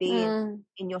 and to be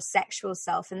in your sexual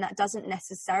self. And that doesn't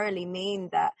necessarily mean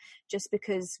that just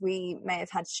because we may have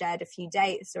had shared a few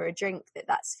dates or a drink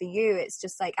that's for you. It's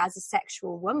just like, as a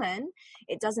sexual woman,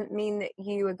 it doesn't mean that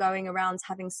you are going around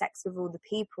having sex with all the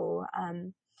people.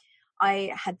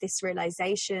 I had this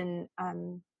realization a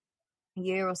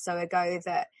year or so ago,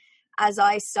 that as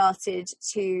I started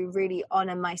to really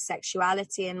honor my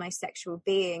sexuality and my sexual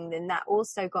being, then that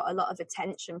also got a lot of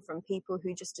attention from people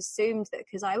who just assumed that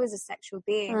because I was a sexual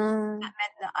being, that meant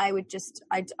that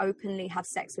I'd openly have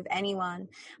sex with anyone.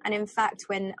 And in fact,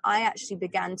 when I actually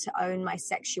began to own my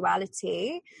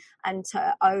sexuality and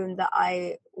to own that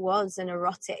I was an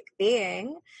erotic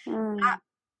being, that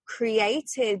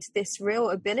created this real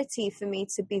ability for me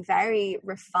to be very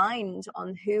refined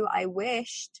on who I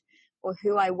wished or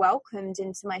who I welcomed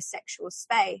into my sexual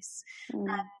space. And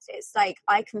it's like,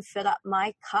 I can fill up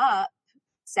my cup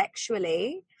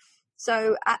sexually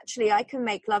So actually I can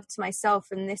make love to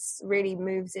myself, and this really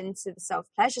moves into the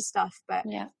self-pleasure stuff, but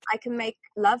I can make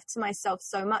love to myself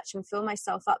so much and fill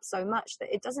myself up so much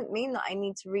that it doesn't mean that I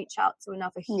need to reach out to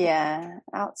another human.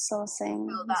 Outsourcing.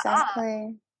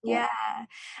 Exactly. Yeah.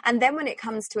 And then when it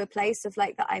comes to a place of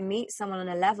like that, I meet someone on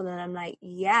a level and I'm like,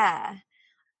 yeah,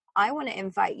 I want to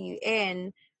invite you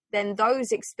in, then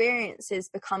those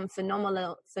experiences become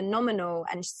phenomenal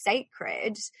and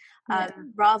sacred,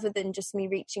 rather than just me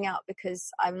reaching out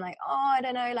because I'm like, oh, I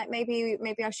don't know, like maybe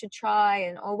I should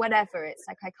try, or whatever. It's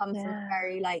like I come from a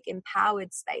very like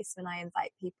empowered space when I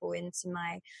invite people into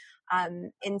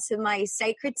my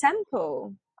sacred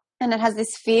temple. And it has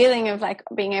this feeling of like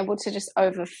being able to just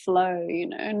overflow, you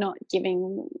know, not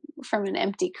giving from an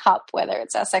empty cup, whether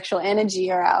it's our sexual energy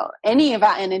or any of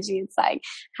our energy. It's like,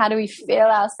 how do we fill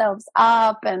ourselves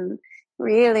up and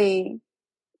really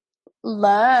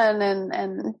learn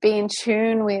and be in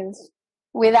tune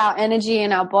with our energy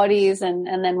and our bodies, and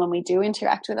then when we do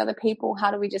interact with other people, how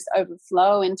do we just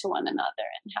overflow into one another,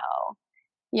 and how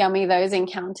yummy those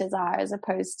encounters are, as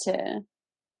opposed to,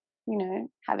 you know,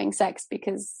 having sex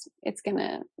because it's going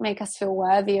to make us feel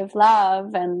worthy of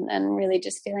love, and really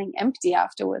just feeling empty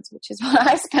afterwards, which is what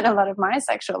I spent a lot of my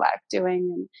sexual life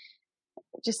doing. And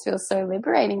it just feels so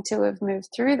liberating to have moved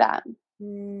through that.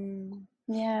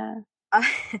 Yeah.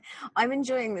 I'm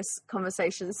enjoying this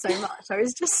conversation so much. I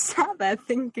was just sat there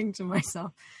thinking to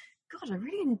myself, God, I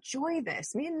really enjoy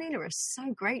this. Me and Nina are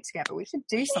so great together. We should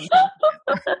do something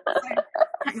together. So,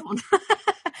 hang on.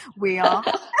 We are.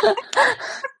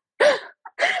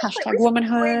 Hashtag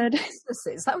womanhood.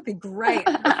 Businesses. That would be great.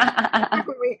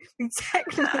 we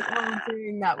technically are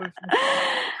doing that with them.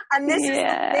 And this is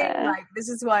the thing, like, this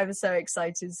is why I'm so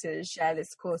excited to share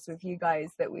this course with you guys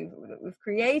that we've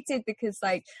created, because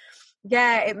like,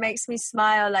 it makes me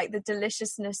smile. Like the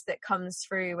deliciousness that comes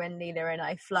through when Leela and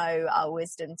I flow our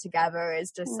wisdom together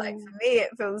is just like, for me, it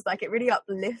feels like it really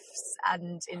uplifts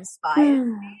and inspires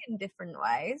me in different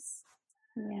ways.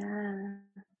 Yeah.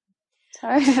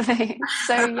 Totally.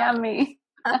 So yummy.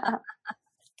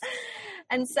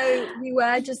 And so we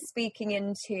were just speaking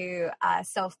into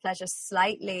self-pleasure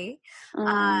slightly.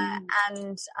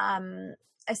 And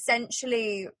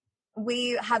essentially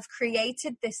we have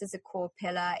created this as a core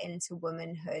pillar into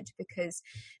womanhood, because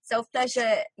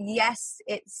self-pleasure, yes,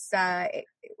 it's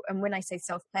and when I say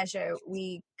self-pleasure,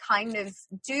 we kind of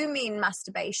do mean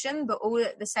masturbation, but all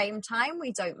at the same time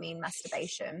we don't mean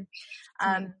masturbation.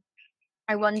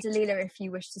 I wonder, Leela, if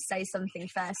you wish to say something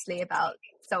firstly about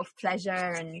self-pleasure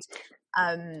and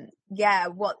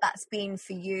what that's been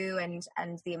for you and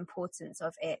the importance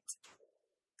of it.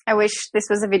 I wish this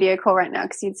was a video call right now,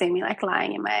 because you'd see me like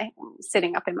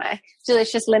sitting up in my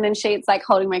delicious linen sheets, like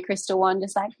holding my crystal wand,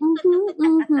 just like,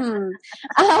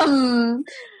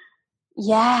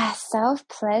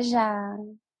 self-pleasure.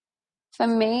 For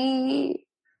me,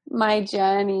 my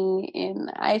journey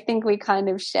I think we kind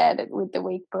of shared it with the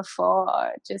week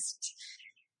before, just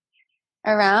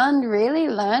around really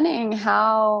learning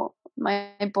how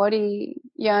my body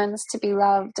yearns to be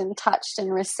loved and touched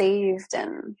and received.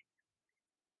 And,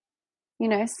 you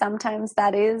know, sometimes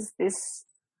that is this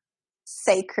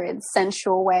sacred,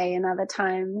 sensual way, and other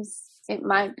times it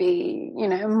might be, you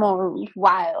know, more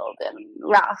wild and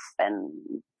rough and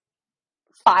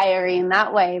fiery in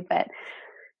that way. But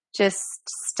just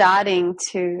starting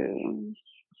to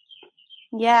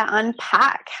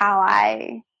unpack how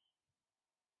I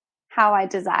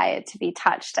desire to be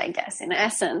touched, I guess, in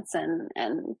essence,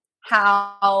 and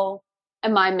how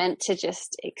am I meant to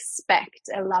just expect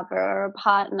a lover or a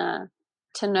partner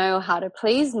to know how to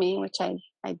please me, which I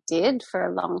did for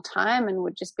a long time, and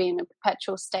would just be in a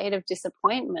perpetual state of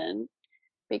disappointment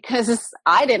because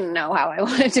I didn't know how I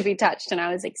wanted to be touched, and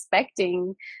I was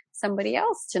expecting somebody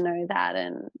else to know that,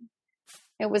 and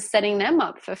it was setting them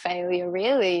up for failure,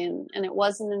 really. And it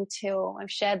wasn't until,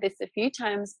 I've shared this a few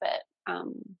times, but a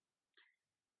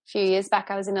few years back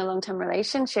I was in a long-term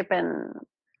relationship, and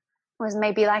it was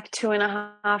maybe like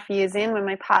 2.5 years in when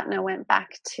my partner went back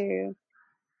to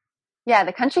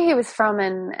the country he was from,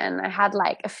 and I had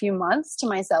like a few months to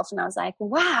myself, and I was like,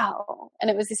 wow.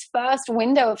 And it was this first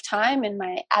window of time in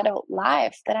my adult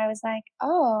life that I was like,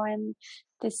 oh, I'm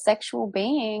this sexual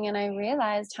being, and I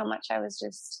realized how much I was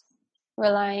just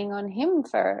relying on him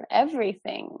for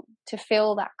everything to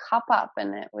fill that cup up.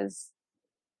 And it was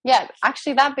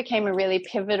actually that became a really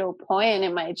pivotal point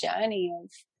in my journey of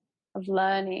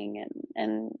learning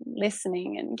and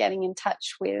listening and getting in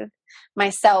touch with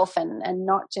myself, and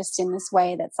not just in this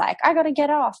way that's like, I got to get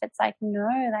off. It's like, no,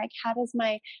 like, how does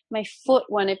my foot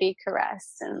want to be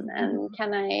caressed, and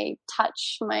can I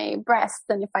touch my breasts?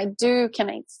 And if I do, can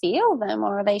I feel them,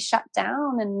 or are they shut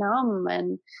down and numb?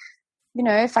 And, you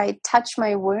know, if I touch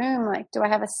my womb, like, do I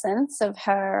have a sense of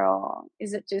her, or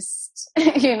is it just,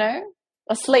 you know,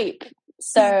 asleep?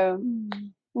 So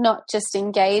not just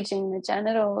engaging the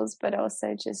genitals, but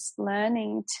also just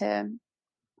learning to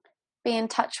be in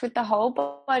touch with the whole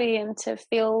body and to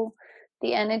feel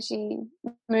the energy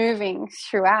moving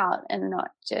throughout, and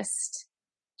not just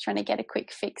trying to get a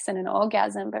quick fix and an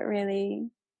orgasm, but really,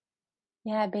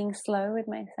 being slow with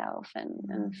myself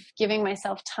and giving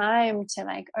myself time to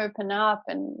like open up,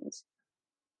 and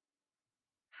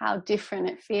how different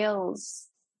it feels,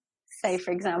 say,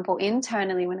 for example,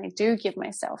 internally, when I do give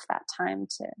myself that time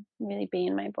to really be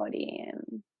in my body.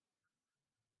 And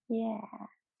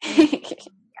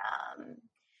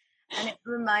and it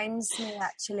reminds me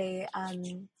actually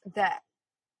that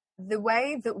the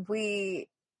way that we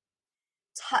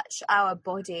touch our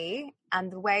body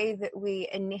and the way that we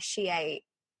initiate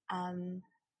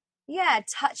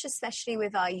touch, especially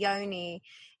with our yoni,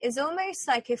 is almost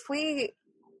like if we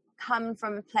come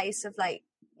from a place of like,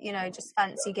 you know, just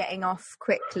fancy getting off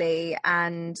quickly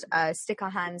and stick our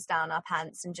hands down our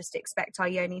pants and just expect our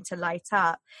yoni to light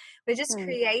up, we're just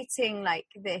creating like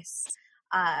this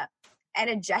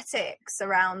energetics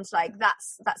around, like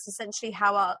that's essentially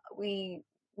how we're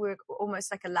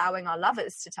almost like allowing our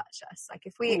lovers to touch us. Like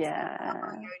if we expect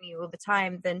our yoni all the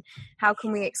time, then how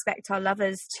can we expect our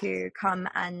lovers to come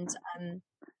and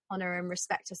honor and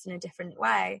respect us in a different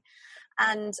way?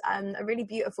 And a really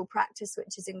beautiful practice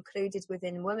which is included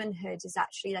within womanhood is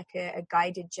actually like a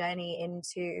guided journey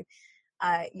into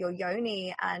your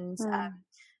yoni. And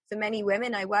for many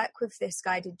women, I work with this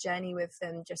guided journey with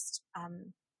them just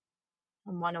on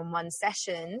one-on-one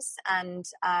sessions. And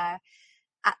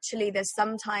actually there's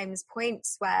sometimes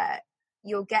points where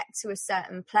you'll get to a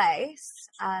certain place.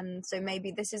 So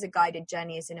maybe this is a guided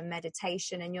journey as in a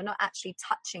meditation, and you're not actually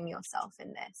touching yourself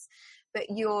in this, but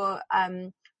you're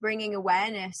bringing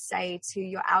awareness, say, to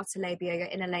your outer labia, your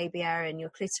inner labia, and your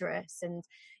clitoris, and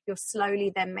you're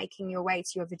slowly then making your way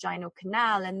to your vaginal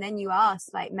canal, and then you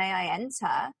ask, like, may I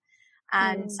enter?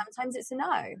 And sometimes it's a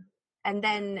no. And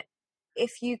then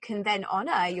if you can then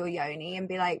honor your yoni and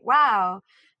be like, wow,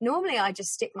 normally I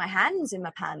just stick my hands in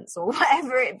my pants or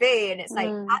whatever it be, and it's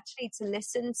like actually to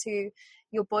listen to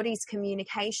your body's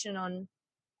communication on,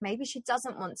 maybe she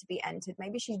doesn't want to be entered.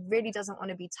 Maybe she really doesn't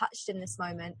want to be touched in this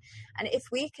moment. And if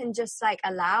we can just like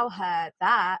allow her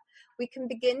that, we can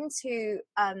begin to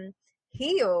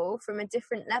heal from a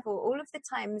different level all of the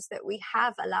times that we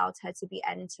have allowed her to be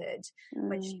entered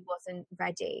when she wasn't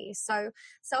ready. So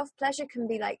self-pleasure can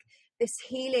be like this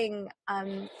healing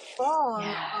form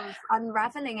of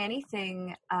unraveling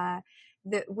anything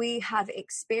that we have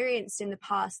experienced in the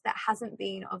past that hasn't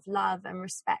been of love and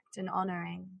respect and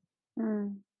honoring.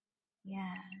 And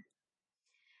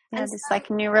this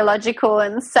like neurological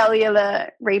and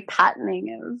cellular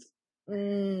repatterning of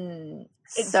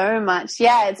so much.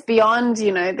 It's beyond,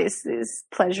 you know, this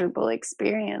pleasurable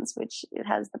experience, which it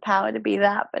has the power to be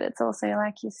that, but it's also,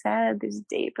 like you said, this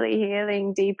deeply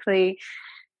healing, deeply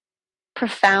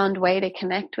profound way to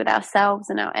connect with ourselves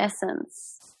and our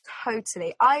essence.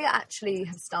 Totally. I actually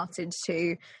have started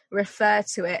to refer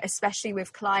to it, especially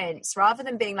with clients, rather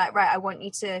than being like, right, I want you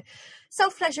to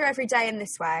self-pleasure every day in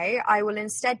this way. I will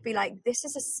instead be like, this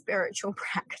is a spiritual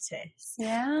practice.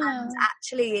 And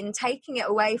actually, in taking it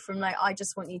away from like, I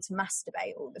just want you to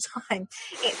masturbate all the time,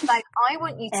 it's like, I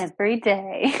want you to every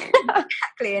day.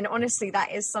 Exactly. And honestly,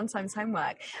 that is sometimes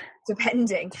homework,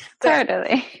 depending.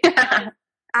 Totally.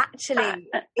 Actually,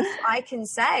 if I can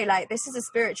say, like, this is a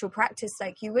spiritual practice,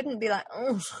 like, you wouldn't be like,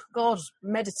 oh, God,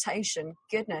 meditation,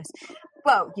 goodness.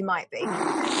 Well, you might be.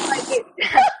 Sometimes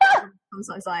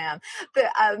I am.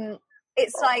 But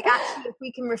it's like, actually, if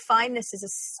we can refine this as a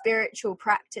spiritual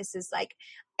practice, as like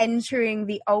entering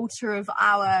the altar of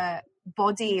our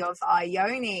body, of our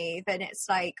yoni, then it's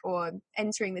like, or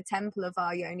entering the temple of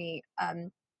our yoni,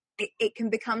 it can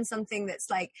become something that's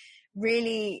like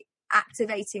really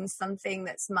activating something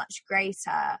that's much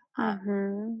greater.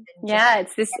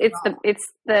 It's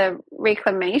the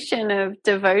reclamation of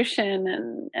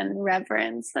devotion and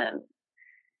reverence, and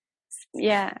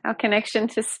our connection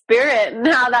to spirit and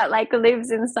how that like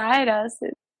lives inside us.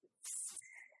 It's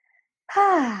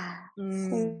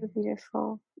so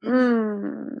beautiful.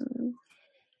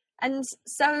 And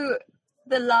so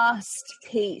the last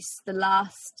piece, the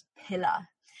last pillar,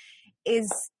 is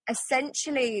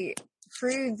essentially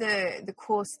through the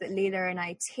course that Leela and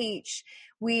I teach,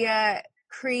 we are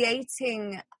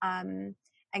creating and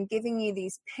giving you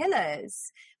these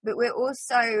pillars, but we're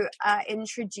also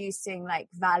introducing like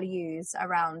values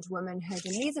around womanhood.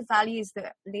 And these are values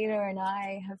that Leela and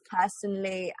I have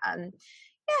personally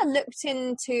looked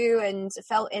into and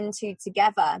felt into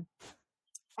together.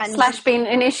 And / been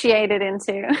initiated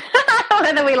into,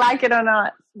 whether we like it or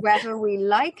not. Whether we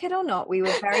like it or not, we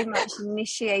were very much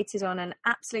initiated on an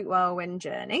absolute whirlwind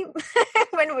journey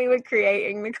when we were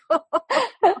creating the course.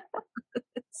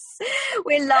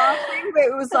 We're laughing, but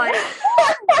it was like...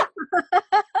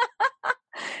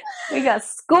 We got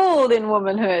schooled in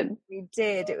womanhood. We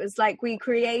did. It was like we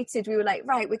were like,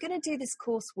 right, we're going to do this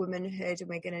course, Womanhood, and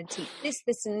we're going to teach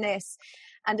this, and this.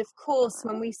 And of course,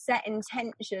 when we set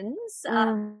intentions,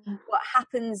 what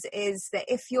happens is that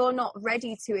if you're not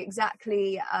ready to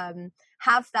exactly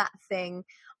have that thing,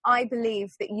 I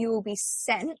believe that you will be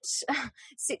sent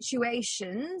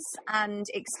situations and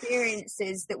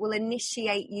experiences that will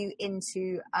initiate you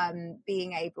into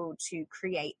being able to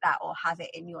create that or have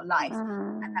it in your life.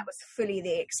 And that was fully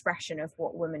the expression of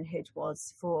what womanhood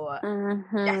was for.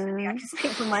 Definitely, I can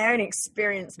speak from my own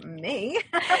experience, me.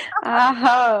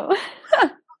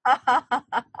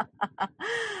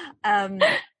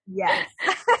 Yes.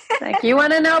 Like, you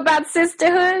want to know about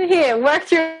sisterhood? Here, work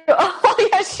through all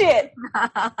your shit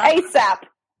ASAP.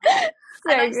 And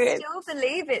I still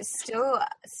believe it's still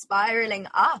spiraling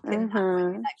up in that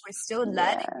way. Like, we're still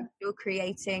learning, we're still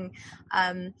creating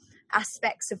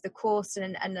aspects of the course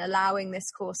and allowing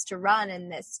this course to run, and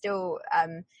there's still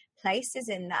places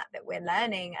in that we're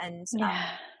learning, and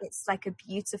it's like a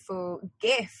beautiful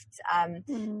gift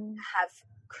to have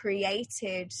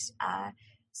created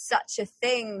such a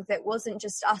thing that wasn't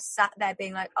just us sat there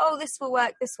being like, oh, this will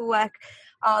work,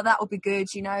 oh, that will be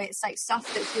good, you know. It's like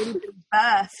stuff that's really been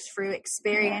birthed through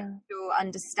experiential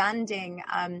understanding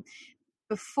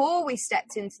before we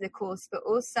stepped into the course, but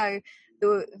also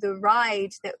the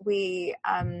ride that we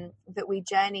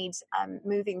journeyed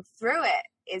moving through it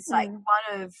is like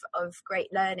one of great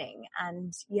learning.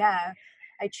 And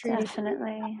I truly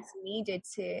definitely think it's needed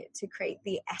to create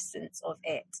the essence of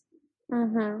it.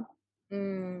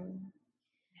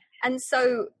 And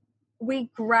so we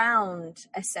ground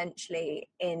essentially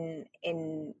in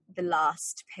the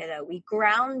last pillar. We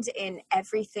ground in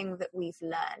everything that we've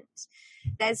learned.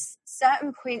 There's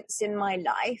certain points in my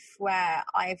life where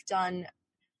I've done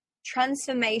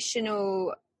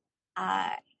transformational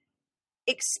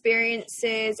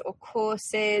experiences or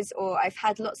courses, or I've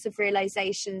had lots of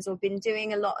realizations, or been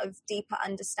doing a lot of deeper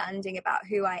understanding about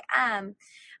who I am.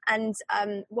 And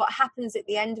what happens at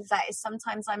the end of that is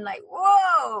sometimes I'm like,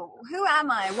 whoa, who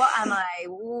am I? What am I?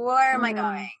 Where am I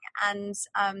going? And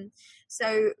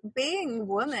so being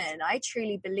woman, I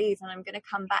truly believe, and I'm going to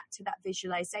come back to that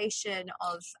visualization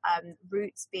of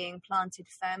roots being planted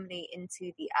firmly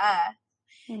into the earth,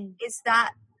 is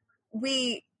that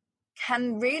we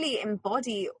can really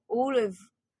embody all of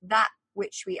that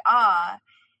which we are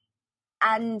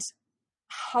and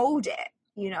hold it,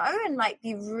 you know, and like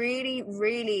be really,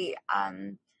 really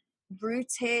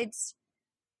rooted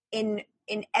in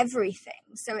everything.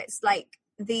 So it's like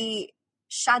the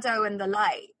shadow and the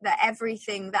light, that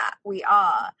everything that we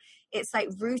are, it's like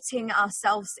rooting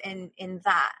ourselves in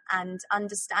that and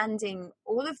understanding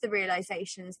all of the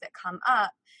realizations that come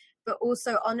up, but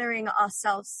also honoring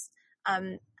ourselves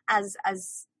as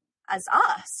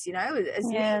us, you know,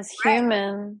 as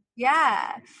human.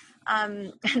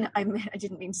 And I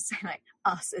didn't mean to say like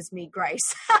us as me,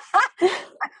 Grace.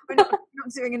 we're not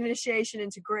doing an initiation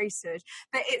into gracehood,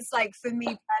 but it's like, for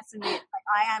me personally, it's like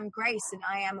I am Grace and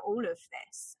I am all of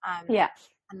this.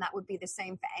 And that would be the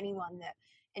same for anyone that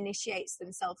initiates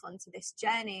themselves onto this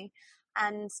journey.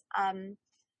 And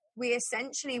we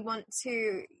essentially want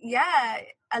to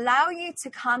allow you to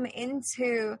come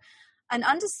into an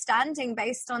understanding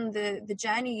based on the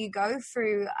journey you go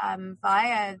through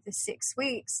via the 6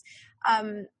 weeks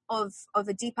of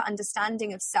a deeper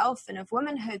understanding of self and of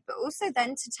womanhood, but also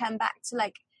then to turn back to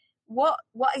like, what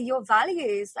are your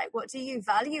values? Like, what do you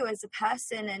value as a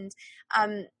person?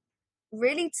 And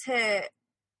really to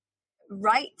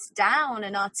write down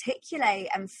and articulate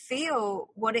and feel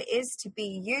what it is to be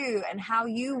you and how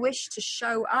you wish to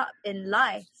show up in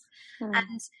life.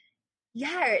 And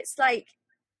it's like,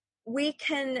 we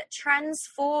can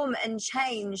transform and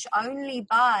change only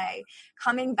by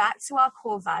coming back to our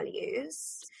core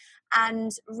values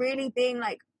and really being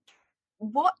like,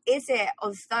 what is it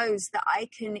of those that I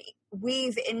can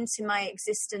weave into my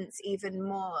existence even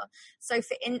more? So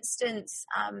for instance,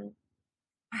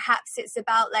 perhaps it's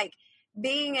about like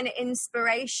being an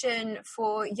inspiration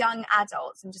for young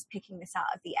adults. I'm just picking this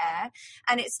out of the air.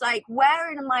 And it's like,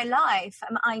 where in my life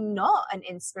am I not an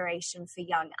inspiration for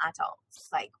young adults?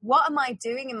 Like, what am I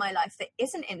doing in my life that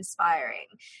isn't inspiring?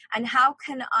 And how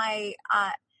can I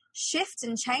shift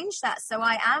and change that so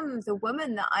I am the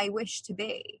woman that I wish to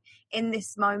be in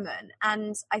this moment?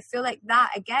 And I feel like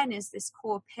that, again, is this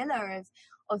core pillar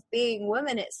of being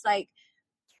woman. It's like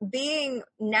being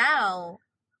now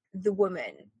the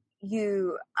woman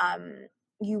you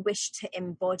wish to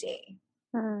embody.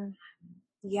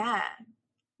 Yeah.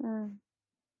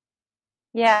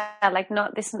 Yeah, like,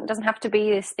 not this doesn't have to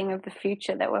be this thing of the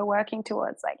future that we're working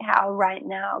towards. Like, how right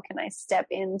now can I step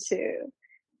into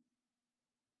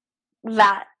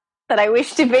that I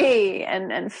wish to be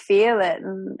and feel it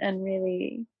and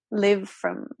really live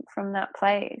from that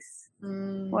place.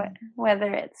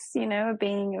 Whether it's, you know, a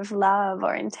being of love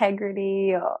or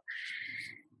integrity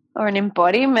or an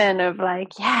embodiment of,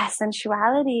 like,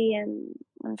 sensuality and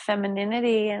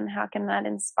femininity, and how can that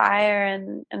inspire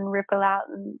and ripple out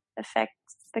and affect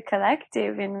the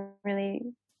collective in really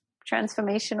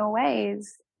transformational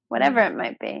ways, whatever it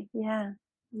might be. Yeah.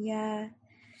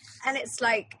 And it's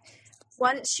like,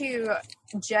 once you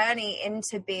journey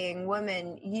into being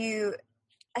woman, you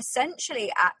essentially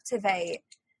activate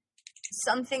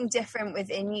something different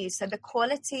within you. So the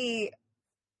quality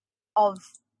of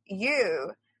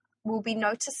you will be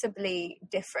noticeably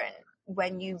different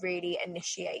when you really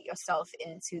initiate yourself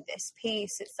into this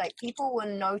piece. It's like people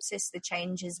will notice the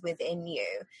changes within you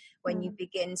when you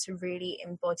begin to really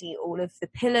embody all of the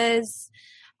pillars,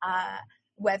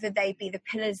 whether they be the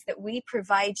pillars that we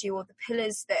provide you or the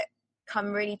pillars that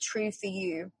come really true for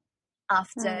you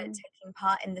after taking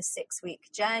part in the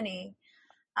 6-week journey.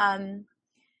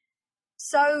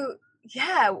 So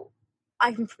yeah,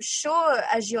 I'm sure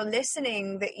as you're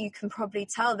listening that you can probably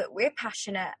tell that we're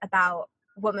passionate about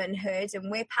womanhood, and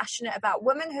we're passionate about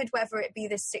womanhood, whether it be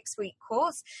this 6-week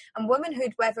course, and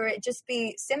womanhood, whether it just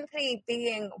be simply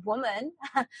being woman.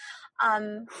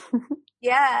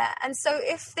 Yeah. And so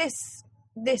if this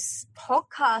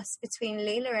podcast between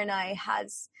Leela and I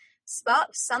has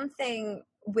sparked something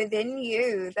within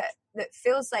you that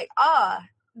feels like,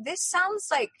 this sounds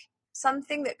like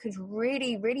something that could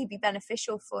really, really be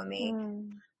beneficial for me,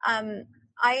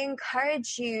 I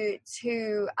encourage you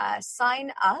to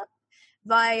sign up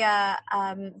via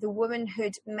the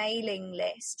Womanhood mailing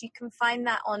list. You can find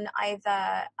that on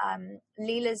either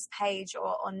Leela's page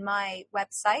or on my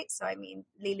website. So I mean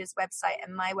Leela's website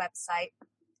and my website.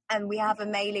 And we have a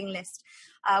mailing list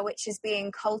which is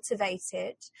being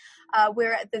cultivated.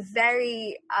 We're at the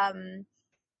very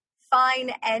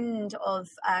fine end of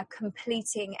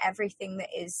completing everything that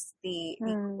is the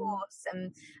course,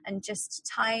 and just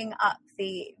tying up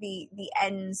the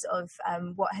ends of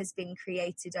what has been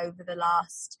created over the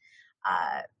last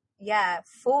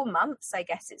 4 months, I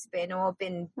guess it's been, or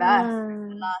been birthed over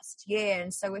the last year.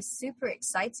 And so we're super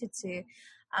excited to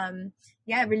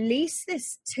release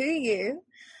this to you.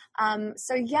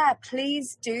 So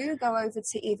please do go over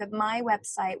to either my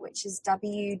website, which is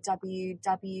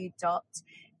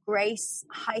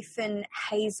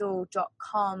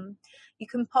www.grace-hazel.com. You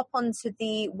can pop onto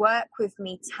the Work With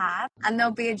Me tab, and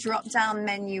there'll be a drop-down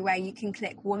menu where you can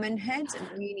click Womanhood, and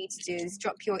all you need to do is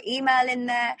drop your email in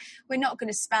there. We're not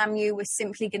going to spam you. We're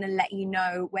simply going to let you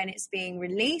know when it's being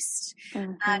released,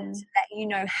 and let you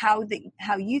know how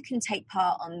you can take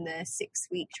part on the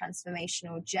 6-week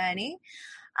transformational journey.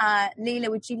 Leela,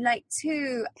 would you like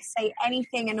to say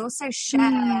anything and also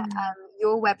share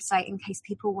your website in case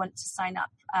people want to sign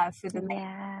up for the mail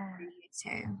for you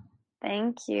too?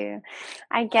 Thank you.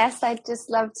 I guess I'd just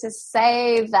love to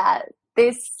say that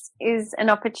this is an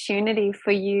opportunity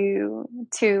for you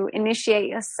to initiate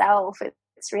yourself.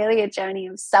 It's really a journey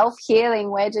of self-healing.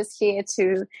 We're just here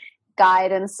to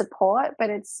guide and support, but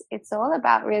it's all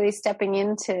about really stepping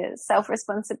into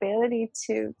self-responsibility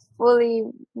to fully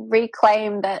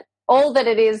reclaim that all that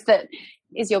it is that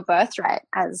is your birthright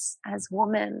as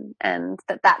woman, and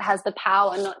that has the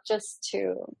power not just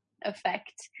to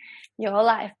affect your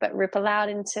life but ripple out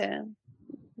into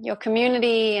your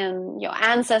community and your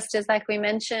ancestors, like we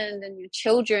mentioned, and your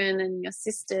children and your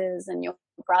sisters and your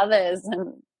brothers.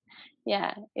 And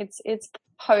it's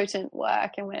potent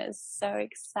work, and we're so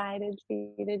excited for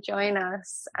you to join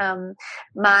us.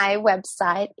 My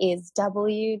website is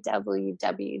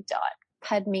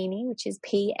www.padmini, which is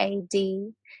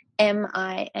PADMINI,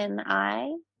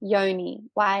 Yoni,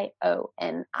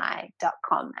 YONI.com.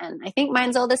 And I think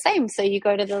mine's all the same. So you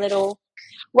go to the little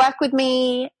Work With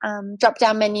Me drop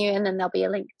down menu, and then there'll be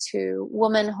a link to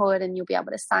Womanhood, and you'll be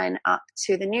able to sign up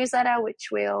to the newsletter,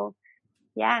 which will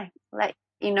let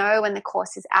when the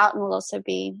course is out, and we'll also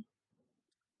be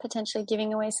potentially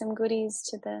giving away some goodies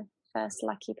to the first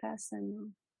lucky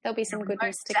person. There'll be some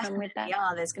goodness to come with that.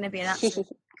 Yeah, there's going to be an absolute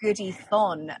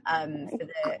goodie-thon for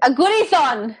a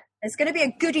goodie-thon. There's going to be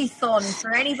a goodie-thon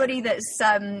for anybody that's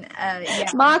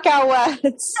Mark our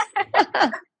words.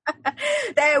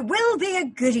 There will be a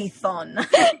goodie-thon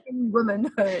in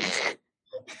womanhood.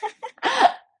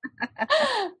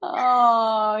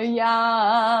 Oh,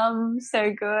 yum.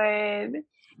 So good.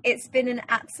 It's been an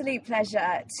absolute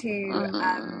pleasure to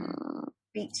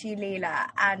speak to you, Leela.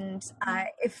 And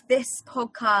if this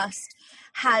podcast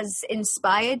has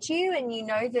inspired you, and you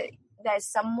know that there's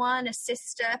someone, a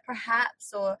sister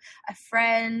perhaps, or a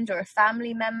friend or a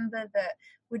family member that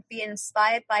would be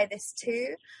inspired by this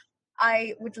too,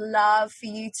 I would love for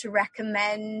you to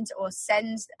recommend or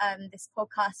send this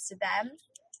podcast to them.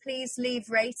 Please leave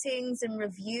ratings and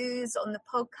reviews on the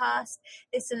podcast.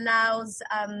 This allows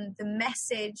the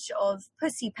message of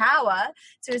pussy power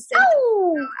to essentially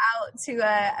go out to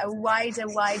a wider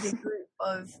group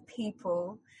of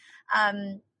people.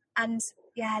 And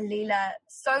yeah, Leela,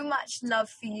 so much love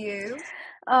for you.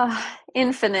 Oh,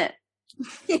 infinite.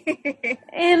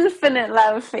 Infinite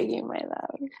love for you, my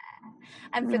love.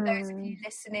 And for those of you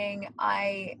listening,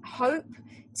 I hope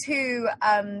to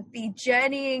be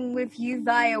journeying with you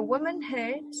via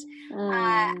womanhood.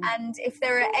 And if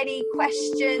there are any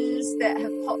questions that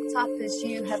have popped up as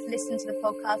you have listened to the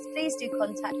podcast, please do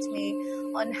contact me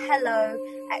on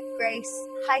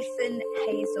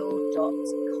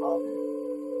hello@grace-hazel.com.